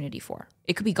opportunity for.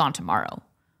 It could be gone tomorrow.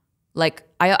 Like,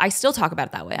 I still talk about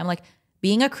it that way. I'm like,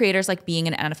 being a creator is like being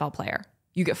an NFL player.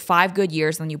 You get 5 good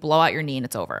years, then you blow out your knee and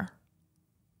it's over.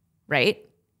 Right?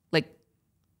 Like,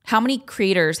 how many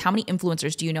creators, how many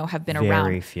influencers do you know have been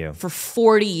around for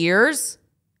 40 years?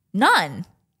 None.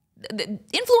 The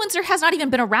influencer has not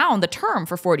even been around the term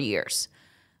for 40 years.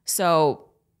 So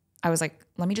I was like,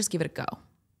 let me just give it a go.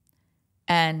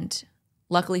 And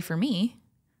luckily for me,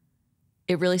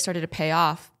 it really started to pay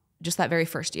off just that very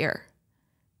first year.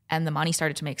 And the money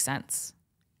started to make sense.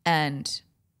 And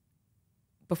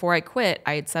before I quit,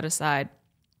 I had set aside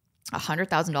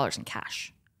 $100,000 in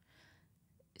cash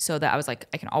so that I was like,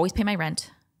 I can always pay my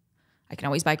rent. I can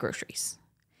always buy groceries.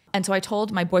 And so I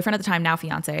told my boyfriend at the time, now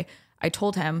fiance, I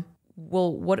told him,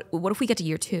 well, what if we get to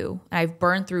year 2 and I've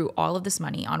burned through all of this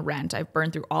money on rent. I've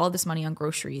burned through all of this money on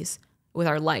groceries with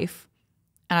our life,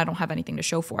 and I don't have anything to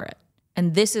show for it.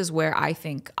 And this is where I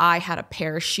think I had a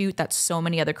parachute that so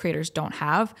many other creators don't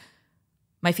have.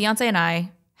 My fiance and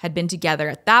I had been together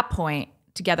at that point,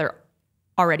 together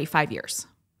already 5 years.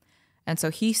 And so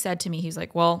he said to me, he's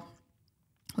like, well,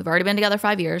 we've already been together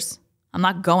 5 years. I'm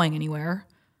not going anywhere.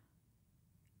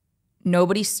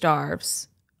 Nobody starves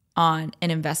on an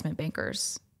investment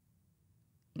banker's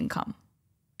income.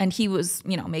 And he was,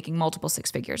 making multiple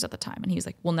 6 figures at the time. And he was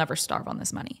like, we'll never starve on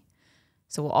this money.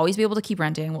 So we'll always be able to keep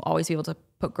renting. We'll always be able to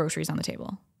put groceries on the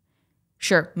table.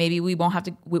 Sure, maybe we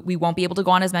won't be able to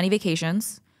go on as many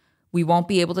vacations. We won't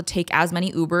be able to take as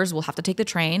many Ubers. We'll have to take the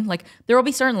train. Like, there will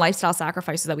be certain lifestyle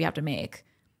sacrifices that we have to make,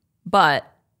 but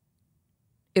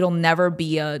it'll never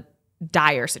be a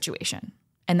dire situation.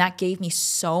 And that gave me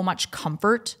so much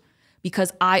comfort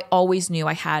because I always knew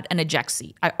I had an eject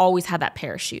seat. I always had that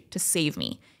parachute to save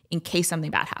me in case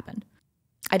something bad happened.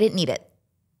 I didn't need it.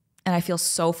 And I feel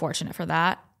so fortunate for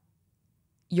that.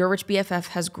 Your Rich BFF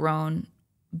has grown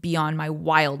beyond my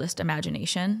wildest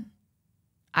imagination.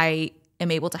 I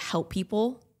am able to help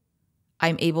people.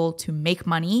 I'm able to make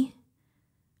money.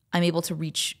 I'm able to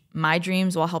reach my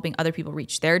dreams while helping other people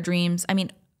reach their dreams. I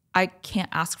mean, I can't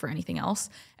ask for anything else.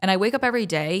 And I wake up every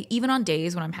day, even on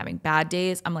days when I'm having bad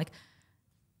days, I'm like,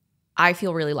 I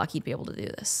feel really lucky to be able to do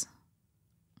this.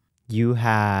 You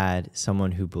had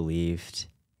someone who believed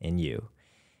in you.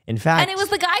 In fact, and it was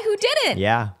the guy who did it.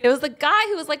 Yeah. It was the guy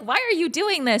who was like, why are you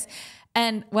doing this?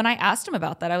 And when I asked him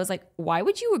about that, I was like, why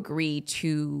would you agree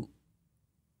to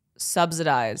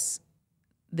subsidize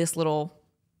this little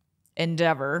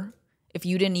endeavor if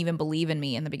you didn't even believe in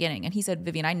me in the beginning? And he said,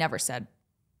 Vivian, I never said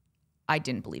I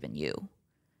didn't believe in you.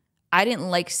 I didn't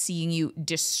like seeing you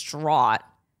distraught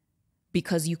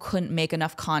because you couldn't make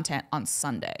enough content on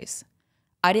Sundays.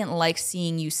 I didn't like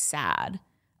seeing you sad.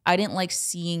 I didn't like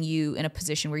seeing you in a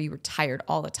position where you were tired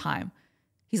all the time.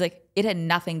 He's like, it had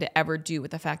nothing to ever do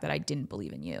with the fact that I didn't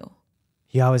believe in you.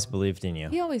 He always believed in you.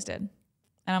 He always did.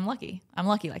 And I'm lucky. I'm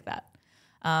lucky like that.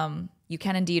 You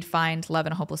can indeed find love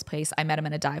in a hopeless place. I met him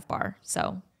in a dive bar.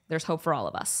 So there's hope for all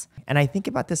of us. And I think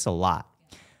about this a lot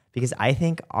because I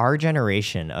think our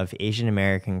generation of Asian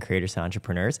American creators and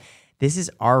entrepreneurs, this is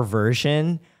our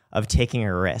version of taking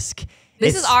a risk.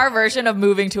 This is our version of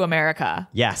moving to America.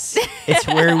 Yes. It's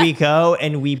where we go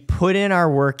and we put in our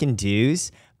work and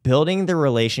dues, building the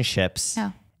relationships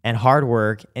and hard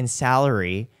work and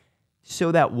salary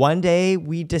so that one day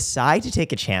we decide to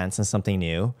take a chance on something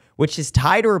new, which is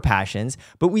tied to our passions,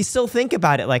 but we still think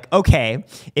about it like, okay,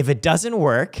 if it doesn't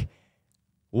work,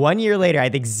 1 year later, I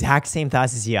had the exact same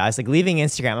thoughts as you. I was like leaving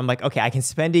Instagram. I'm like, okay, I can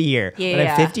spend a year. When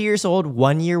I'm 50 years old,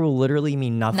 1 year will literally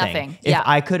mean nothing. If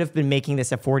I could have been making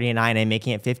this at 49 and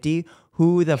making it 50,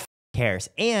 who the cares?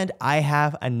 And I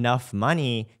have enough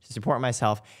money to support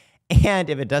myself. And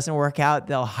if it doesn't work out,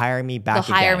 they'll hire me back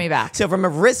again. Hire me back. So from a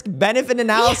risk-benefit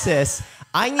analysis,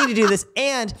 I need to do this.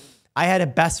 And I had a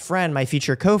best friend, my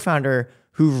future co-founder,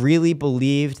 who really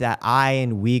believed that I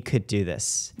and we could do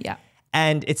this. Yeah.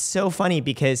 And it's so funny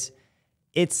because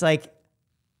it's like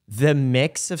the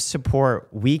mix of support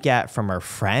we get from our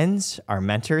friends, our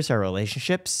mentors, our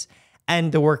relationships,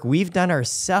 and the work we've done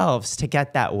ourselves to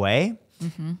get that way.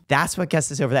 That's what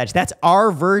gets us over the edge. That's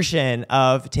our version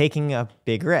of taking a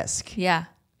big risk. Yeah,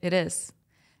 it is.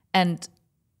 And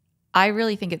I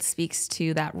really think it speaks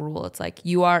to that rule. It's like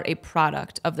you are a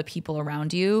product of the people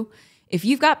around you. If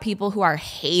you've got people who are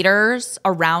haters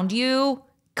around you,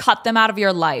 cut them out of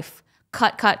your life.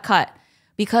 Cut.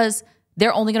 Because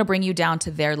they're only going to bring you down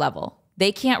to their level.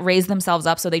 They can't raise themselves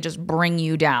up, so they just bring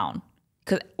you down.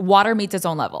 Because water meets its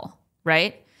own level,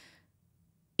 right?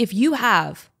 If you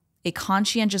have a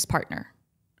conscientious partner,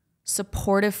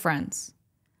 supportive friends,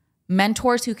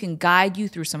 mentors who can guide you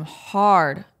through some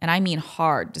hard, and I mean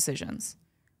hard decisions,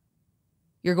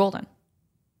 you're golden.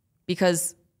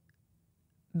 Because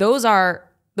those are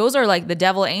like the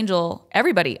devil angel,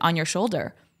 everybody on your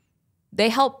shoulder. They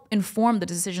help inform the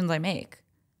decisions I make.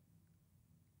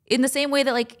 In the same way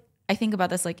that like, I think about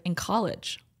this like in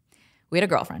college. We had a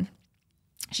girlfriend.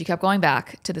 She kept going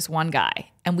back to this one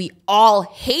guy and we all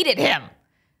hated him.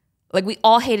 Like we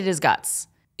all hated his guts.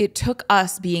 It took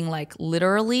us being like,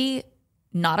 literally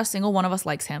not a single one of us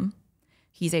likes him.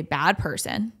 He's a bad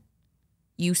person.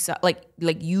 You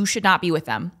you should not be with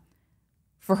them,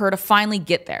 for her to finally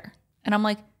get there. And I'm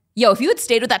like, yo, if you had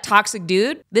stayed with that toxic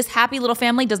dude, this happy little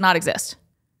family does not exist.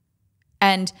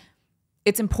 And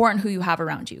it's important who you have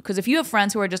around you. Because if you have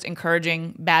friends who are just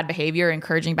encouraging bad behavior,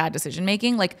 encouraging bad decision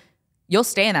making, like you'll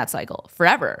stay in that cycle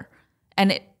forever.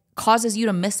 And it causes you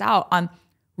to miss out on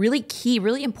really key,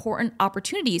 really important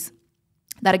opportunities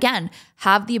that, again,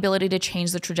 have the ability to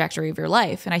change the trajectory of your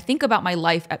life. And I think about my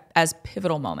life as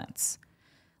pivotal moments.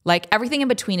 Like everything in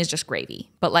between is just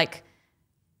gravy. But like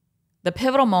the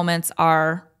pivotal moments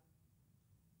are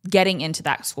getting into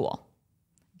that school,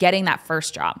 getting that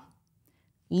first job,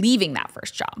 leaving that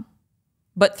first job.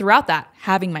 But throughout that,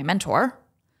 having my mentor.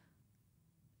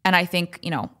 And I think,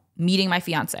 meeting my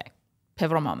fiance,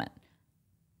 pivotal moment.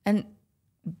 And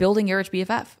building Your Rich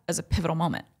BFF as a pivotal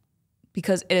moment,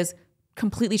 because it has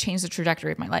completely changed the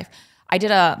trajectory of my life. I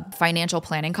did a financial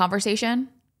planning conversation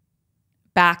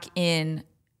back in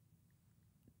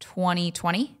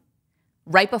 2020,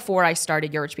 right before I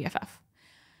started Your Rich BFF.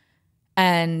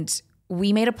 And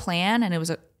we made a plan, and it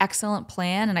was an excellent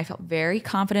plan, and I felt very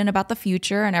confident about the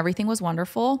future, and everything was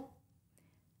wonderful.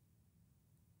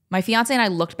 My fiance and I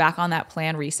looked back on that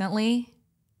plan recently,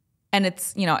 and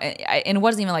it's, and it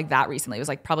wasn't even like that recently. It was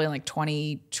like probably like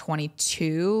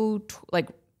 2022, like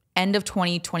end of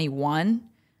 2021,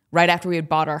 right after we had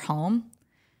bought our home.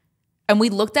 And we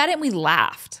looked at it and we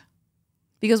laughed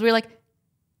because we were like,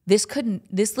 this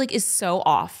is so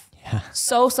off. Yeah.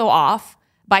 So off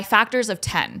by factors of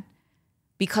 10,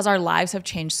 because our lives have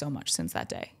changed so much since that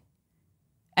day.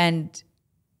 And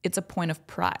it's a point of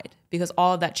pride because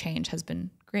all of that change has been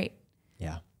great.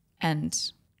 Yeah. And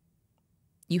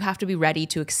you have to be ready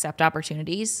to accept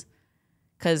opportunities,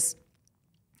 because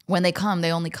when they come,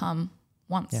 they only come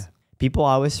once. Yeah. People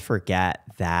always forget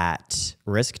that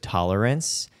risk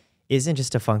tolerance isn't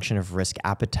just a function of risk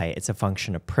appetite. It's a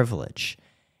function of privilege.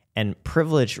 And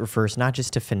privilege refers not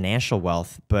just to financial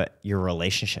wealth, but your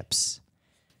relationships.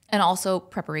 And also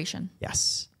preparation.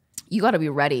 Yes. You got to be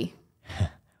ready.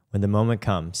 When the moment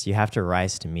comes, you have to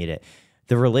rise to meet it.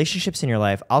 The relationships in your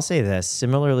life, I'll say this,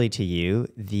 similarly to you,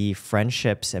 the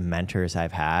friendships and mentors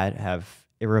I've had have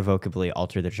irrevocably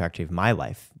altered the trajectory of my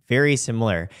life. Very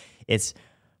similar. It's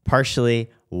partially,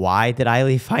 why did I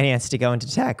leave finance to go into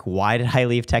tech? Why did I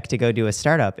leave tech to go do a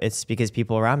startup? It's because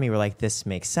people around me were like, this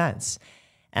makes sense.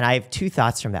 And I have two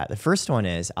thoughts from that. The first one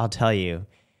is, I'll tell you,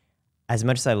 as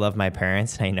much as I love my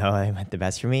parents and I know they meant the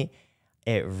best for me,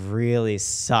 it really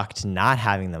sucked not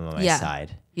having them on my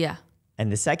side. Yeah. And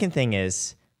the second thing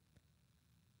is,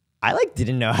 I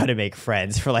didn't know how to make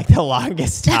friends for the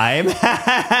longest time.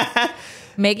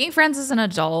 Making friends as an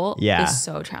adult is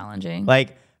so challenging.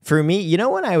 Like for me, you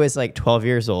know, when I was like 12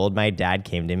 years old, my dad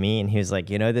came to me and he was like,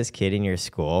 you know, this kid in your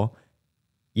school,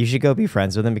 you should go be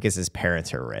friends with him because his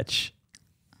parents are rich.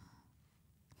 Oh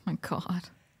my God.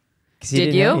 Because he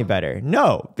didn't know any better.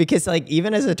 No, because like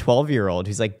even as a 12-year-old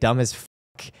who's like dumb as fuck,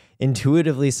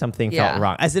 intuitively something felt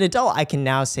wrong. As an adult, I can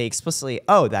now say explicitly,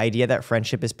 oh, the idea that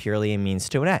friendship is purely a means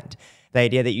to an end. The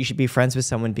idea that you should be friends with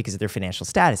someone because of their financial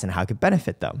status and how it could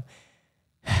benefit them.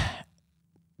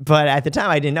 But at the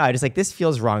time, I didn't know. I was like, this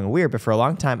feels wrong and weird. But for a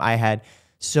long time, I had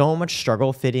so much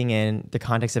struggle fitting in the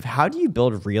context of how do you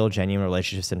build real, genuine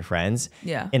relationships and friends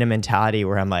in a mentality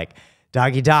where I'm like,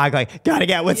 doggy dog, like, gotta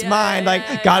get what's mine,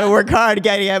 like, gotta work hard,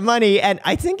 gotta get money. And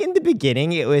I think in the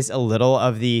beginning, it was a little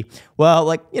of the, well,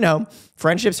 like, you know,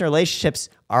 friendships and relationships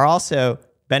are also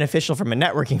beneficial from a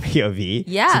networking POV.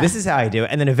 Yeah. So this is how I do it.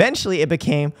 And then eventually it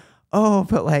became, oh,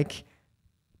 but like,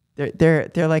 they're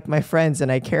like my friends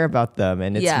and I care about them.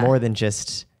 And it's more than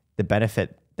just the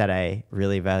benefit that I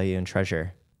really value and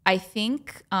treasure. I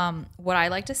think what I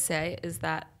like to say is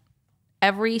that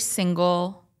every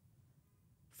single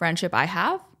friendship I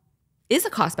have is a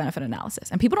cost benefit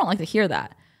analysis. And people don't like to hear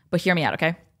that, but hear me out,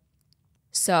 okay?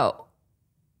 So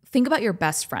think about your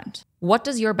best friend. What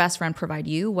does your best friend provide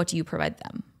you? What do you provide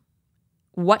them?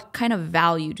 What kind of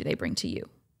value do they bring to you?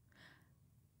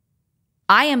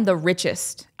 I am the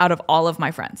richest out of all of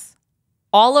my friends.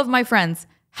 All of my friends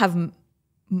have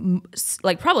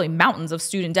like probably mountains of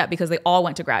student debt because they all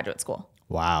went to graduate school.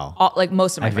 Wow. Like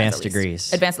most of my advanced friends,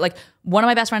 degrees. Advanced. Like one of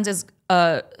my best friends is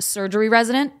a surgery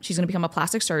resident. She's going to become a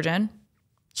plastic surgeon.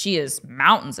 She is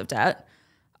mountains of debt.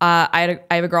 I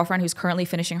have a girlfriend who's currently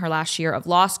finishing her last year of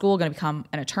law school, going to become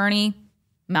an attorney.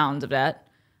 Mountains of debt.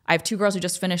 I have two girls who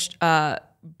just finished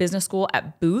business school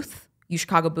at Booth,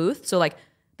 UChicago Booth. So like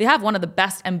they have one of the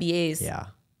best MBAs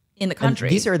in the country.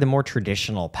 And these are the more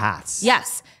traditional paths.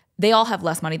 Yes. They all have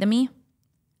less money than me.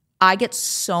 I get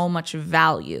so much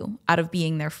value out of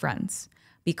being their friends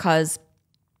because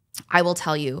I will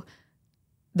tell you,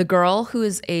 the girl who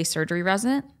is a surgery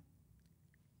resident,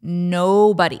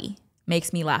 nobody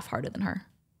makes me laugh harder than her.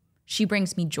 She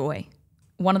brings me joy.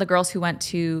 One of the girls who went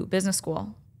to business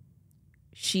school,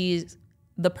 she's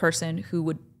the person who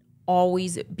would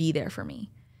always be there for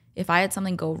me. If I had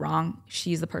something go wrong,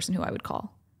 she's the person who I would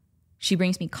call. She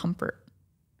brings me comfort.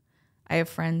 I have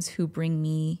friends who bring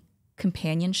me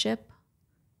companionship,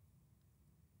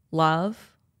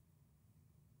 love,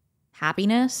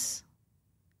 happiness,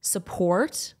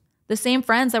 support. The same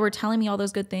friends that were telling me all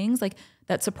those good things, like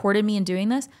that supported me in doing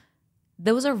this,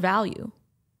 those are value.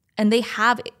 And they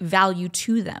have value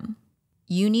to them.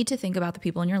 You need to think about the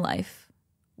people in your life.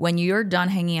 When you're done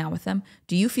hanging out with them,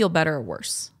 do you feel better or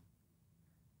worse?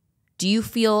 Do you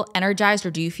feel energized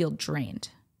or do you feel drained?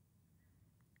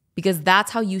 Because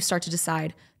that's how you start to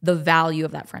decide the value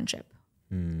of that friendship.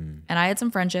 And I had some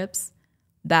friendships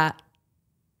that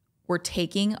were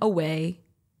taking away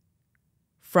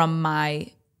from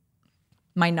my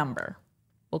number,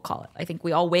 we'll call it. I think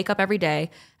we all wake up every day,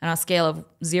 and on a scale of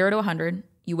 0 to 100,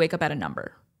 you wake up at a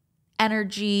number.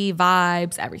 Energy,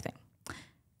 vibes, everything.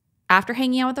 After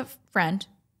hanging out with a friend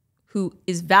who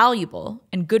is valuable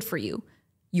and good for you,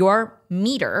 your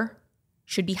meter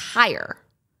should be higher.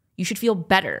 You should feel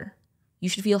better. You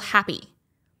should feel happy.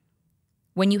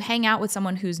 When you hang out with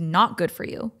someone who's not good for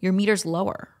you, your meter's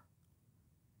lower.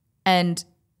 And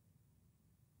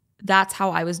that's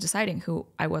how I was deciding who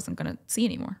I wasn't going to see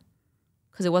anymore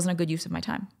because it wasn't a good use of my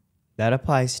time. That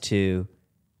applies to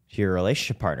your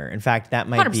relationship partner. In fact, that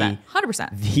might 100%, be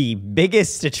 100%. the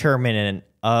biggest determinant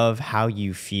of how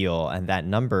you feel. And that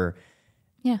number,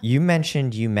 you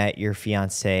mentioned you met your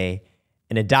fiance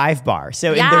in a dive bar.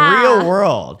 So in the real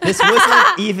world, this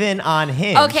wasn't even on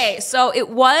Hinge. Okay, so it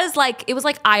was like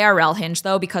IRL Hinge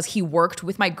though, because he worked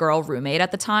with my girl roommate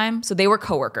at the time. So they were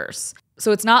coworkers.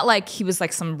 So it's not like he was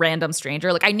like some random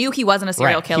stranger. Like I knew he wasn't a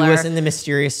serial killer. He wasn't the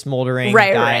mysterious smoldering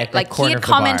guy at the like corner he had of the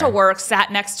come bar. into work,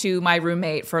 sat next to my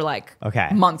roommate for like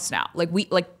months now. Like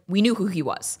we knew who he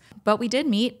was. But we did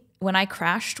meet when I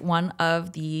crashed one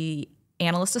of the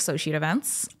analyst associate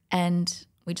events, and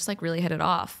we just like really hit it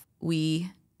off.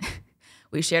 We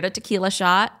shared a tequila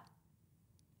shot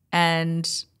and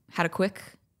had a quick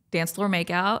dance floor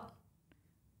makeout.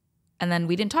 And then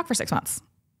we didn't talk for 6 months.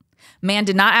 Man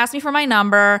did not ask me for my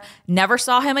number, never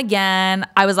saw him again.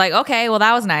 I was like, okay, well,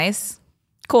 that was nice.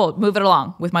 Cool, move it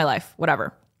along with my life,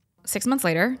 whatever. 6 months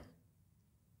later,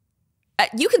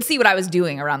 you can see what I was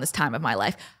doing around this time of my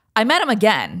life. I met him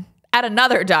again at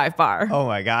another dive bar. Oh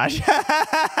my gosh.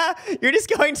 You're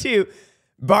just going to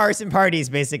Bars and parties,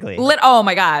 basically. Oh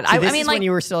my God. So this is when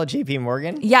you were still at JP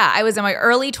Morgan? Yeah, I was in my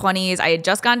early 20s. I had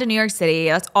just gone to New York City.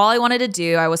 That's all I wanted to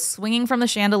do. I was swinging from the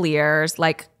chandeliers.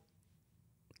 Like,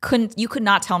 you could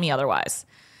not tell me otherwise.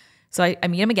 So I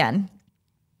meet him again.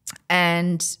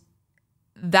 And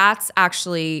that's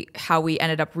actually how we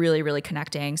ended up really, really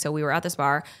connecting. So we were at this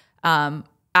bar.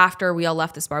 After we all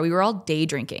left this bar, we were all day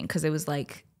drinking because it was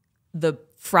like the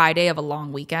Friday of a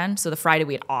long weekend. So the Friday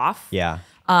we had off. Yeah.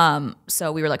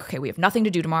 So we were like, okay, we have nothing to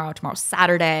do tomorrow. Tomorrow's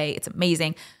Saturday. It's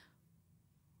amazing.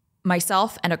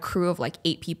 Myself and a crew of like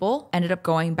 8 people ended up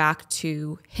going back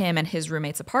to him and his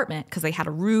roommate's apartment because they had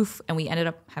a roof, and we ended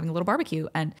up having a little barbecue,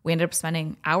 and we ended up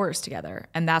spending hours together.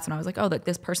 And that's when I was like, oh, like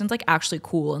this person's like actually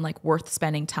cool and like worth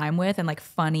spending time with, and like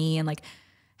funny, and like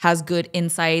has good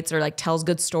insights, or like tells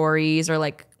good stories, or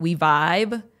like we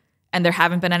vibe, and there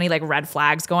haven't been any like red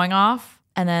flags going off.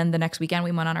 And then the next weekend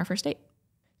we went on our first date.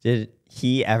 Did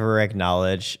he ever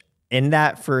acknowledge in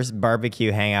that first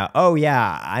barbecue hangout, oh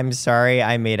yeah, I'm sorry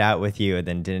I made out with you, and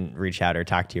then didn't reach out or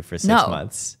talk to you for 6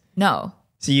 months? No.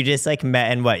 So you just like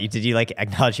met, and what? Did you like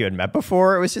acknowledge you had met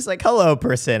before? It was just like, hello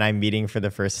person I'm meeting for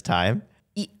the first time?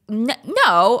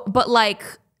 No, but like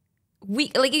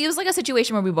it was like a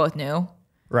situation where we both knew.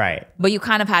 Right. But you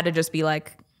kind of had to just be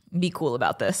like, be cool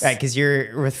about this. Right, because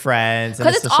you're with friends.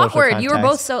 Because it's awkward. You were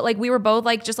both so like, we were both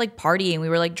like just like partying. We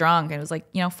were like drunk, and it was like,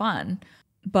 you know, fun.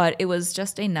 But it was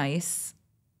just a nice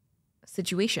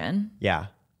situation. Yeah.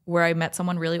 Where I met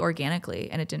someone really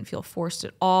organically, and it didn't feel forced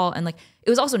at all. And like, it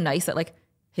was also nice that like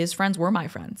his friends were my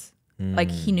friends. Like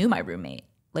he knew my roommate.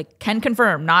 Like can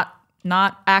confirm, not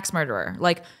axe murderer.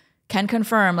 Like can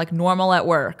confirm, like normal at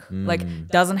work. Like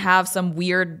doesn't have some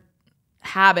weird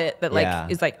habit that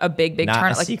like is like a big not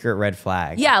turn. A like secret red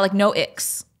flag. Yeah, like no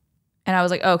icks. And I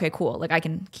was like, oh, okay, cool. Like I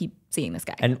can keep seeing this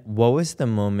guy. And what was the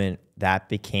moment that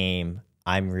became,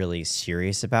 I'm really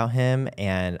serious about him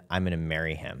and I'm going to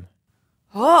marry him?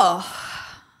 Oh.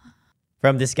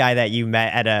 From this guy that you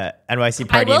met at a NYC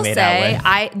party you made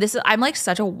out with. I'm like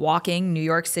such a walking New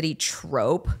York City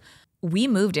trope. We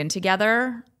moved in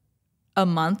together a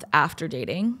month after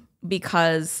dating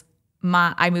because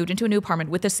I moved into a new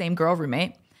apartment with the same girl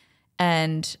roommate,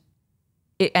 and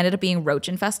it ended up being roach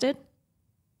infested.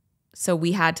 So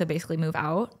we had to basically move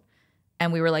out,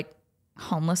 and we were like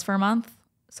homeless for a month.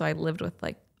 So I lived with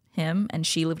like him, and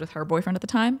she lived with her boyfriend at the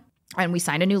time. And we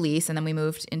signed a new lease, and then we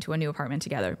moved into a new apartment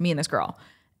together, me and this girl.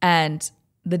 And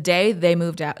the day we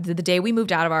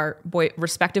moved out of our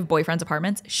respective boyfriends'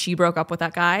 apartments, she broke up with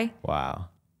that guy. Wow.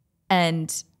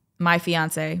 And my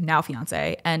now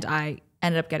fiance, and I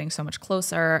ended up getting so much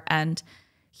closer, and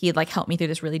he had like helped me through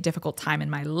this really difficult time in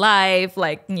my life.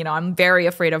 Like, you know, I'm very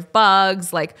afraid of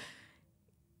bugs. Like,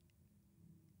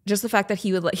 just the fact that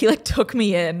he took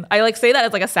me in. I like say that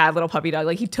as like a sad little puppy dog.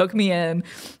 Like he took me in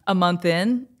a month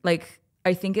in. Like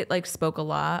I think it like spoke a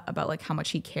lot about like how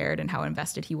much he cared and how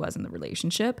invested he was in the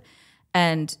relationship.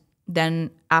 And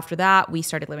then after that, we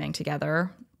started living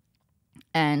together.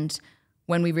 And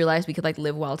when we realized we could like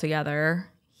live well together,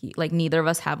 neither of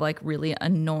us have like really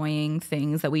annoying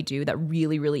things that we do that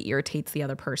really, really irritates the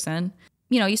other person.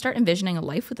 You know, you start envisioning a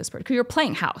life with this person because you're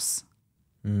playing house.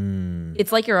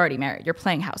 It's like you're already married. You're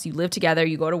playing house. You live together.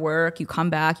 You go to work. You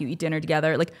come back. You eat dinner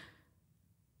together. Like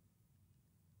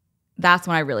that's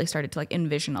when I really started to like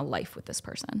envision a life with this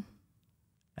person.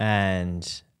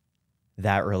 And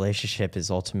that relationship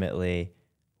is ultimately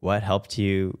what helped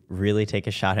you really take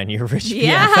a shot on your rich BFF.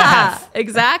 Yeah,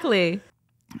 exactly.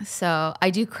 So I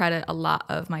do credit a lot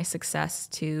of my success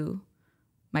to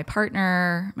my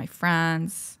partner, my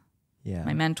friends,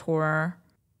 my mentor.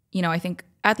 You know, I think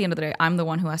at the end of the day, I'm the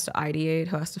one who has to ideate,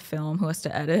 who has to film, who has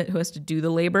to edit, who has to do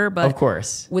the labor. But of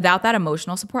course, without that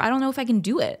emotional support, I don't know if I can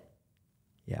do it.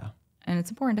 Yeah. And it's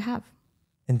important to have.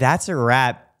 And that's a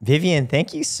wrap. Vivian,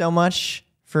 thank you so much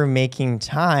for making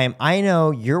time. I know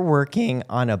you're working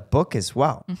on a book as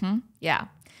well. Yeah.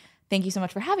 Thank you so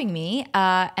much for having me.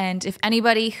 And if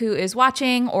anybody who is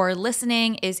watching or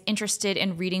listening is interested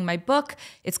in reading my book,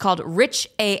 it's called Rich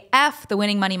AF, The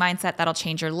Winning Money Mindset That'll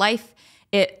Change Your Life.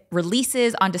 It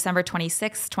releases on December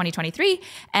 26, 2023,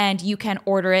 and you can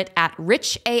order it at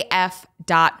richaf.me.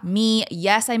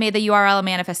 Yes, I made the URL a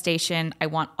manifestation. I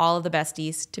want all of the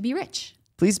besties to be rich.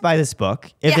 Please buy this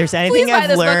book. If there's anything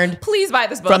I've learned please buy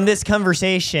this book from this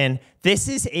conversation, this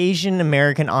is Asian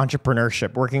American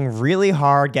entrepreneurship, working really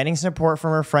hard, getting support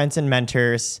from our friends and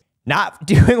mentors, not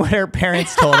doing what our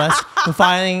parents told us, but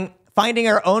finding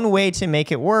our own way to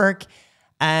make it work,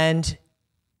 and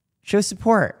show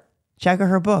support. Check out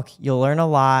her book. You'll learn a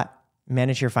lot.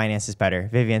 Manage your finances better.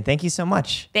 Vivian, thank you so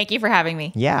much. Thank you for having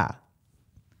me. Yeah.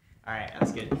 All right, that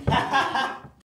was good.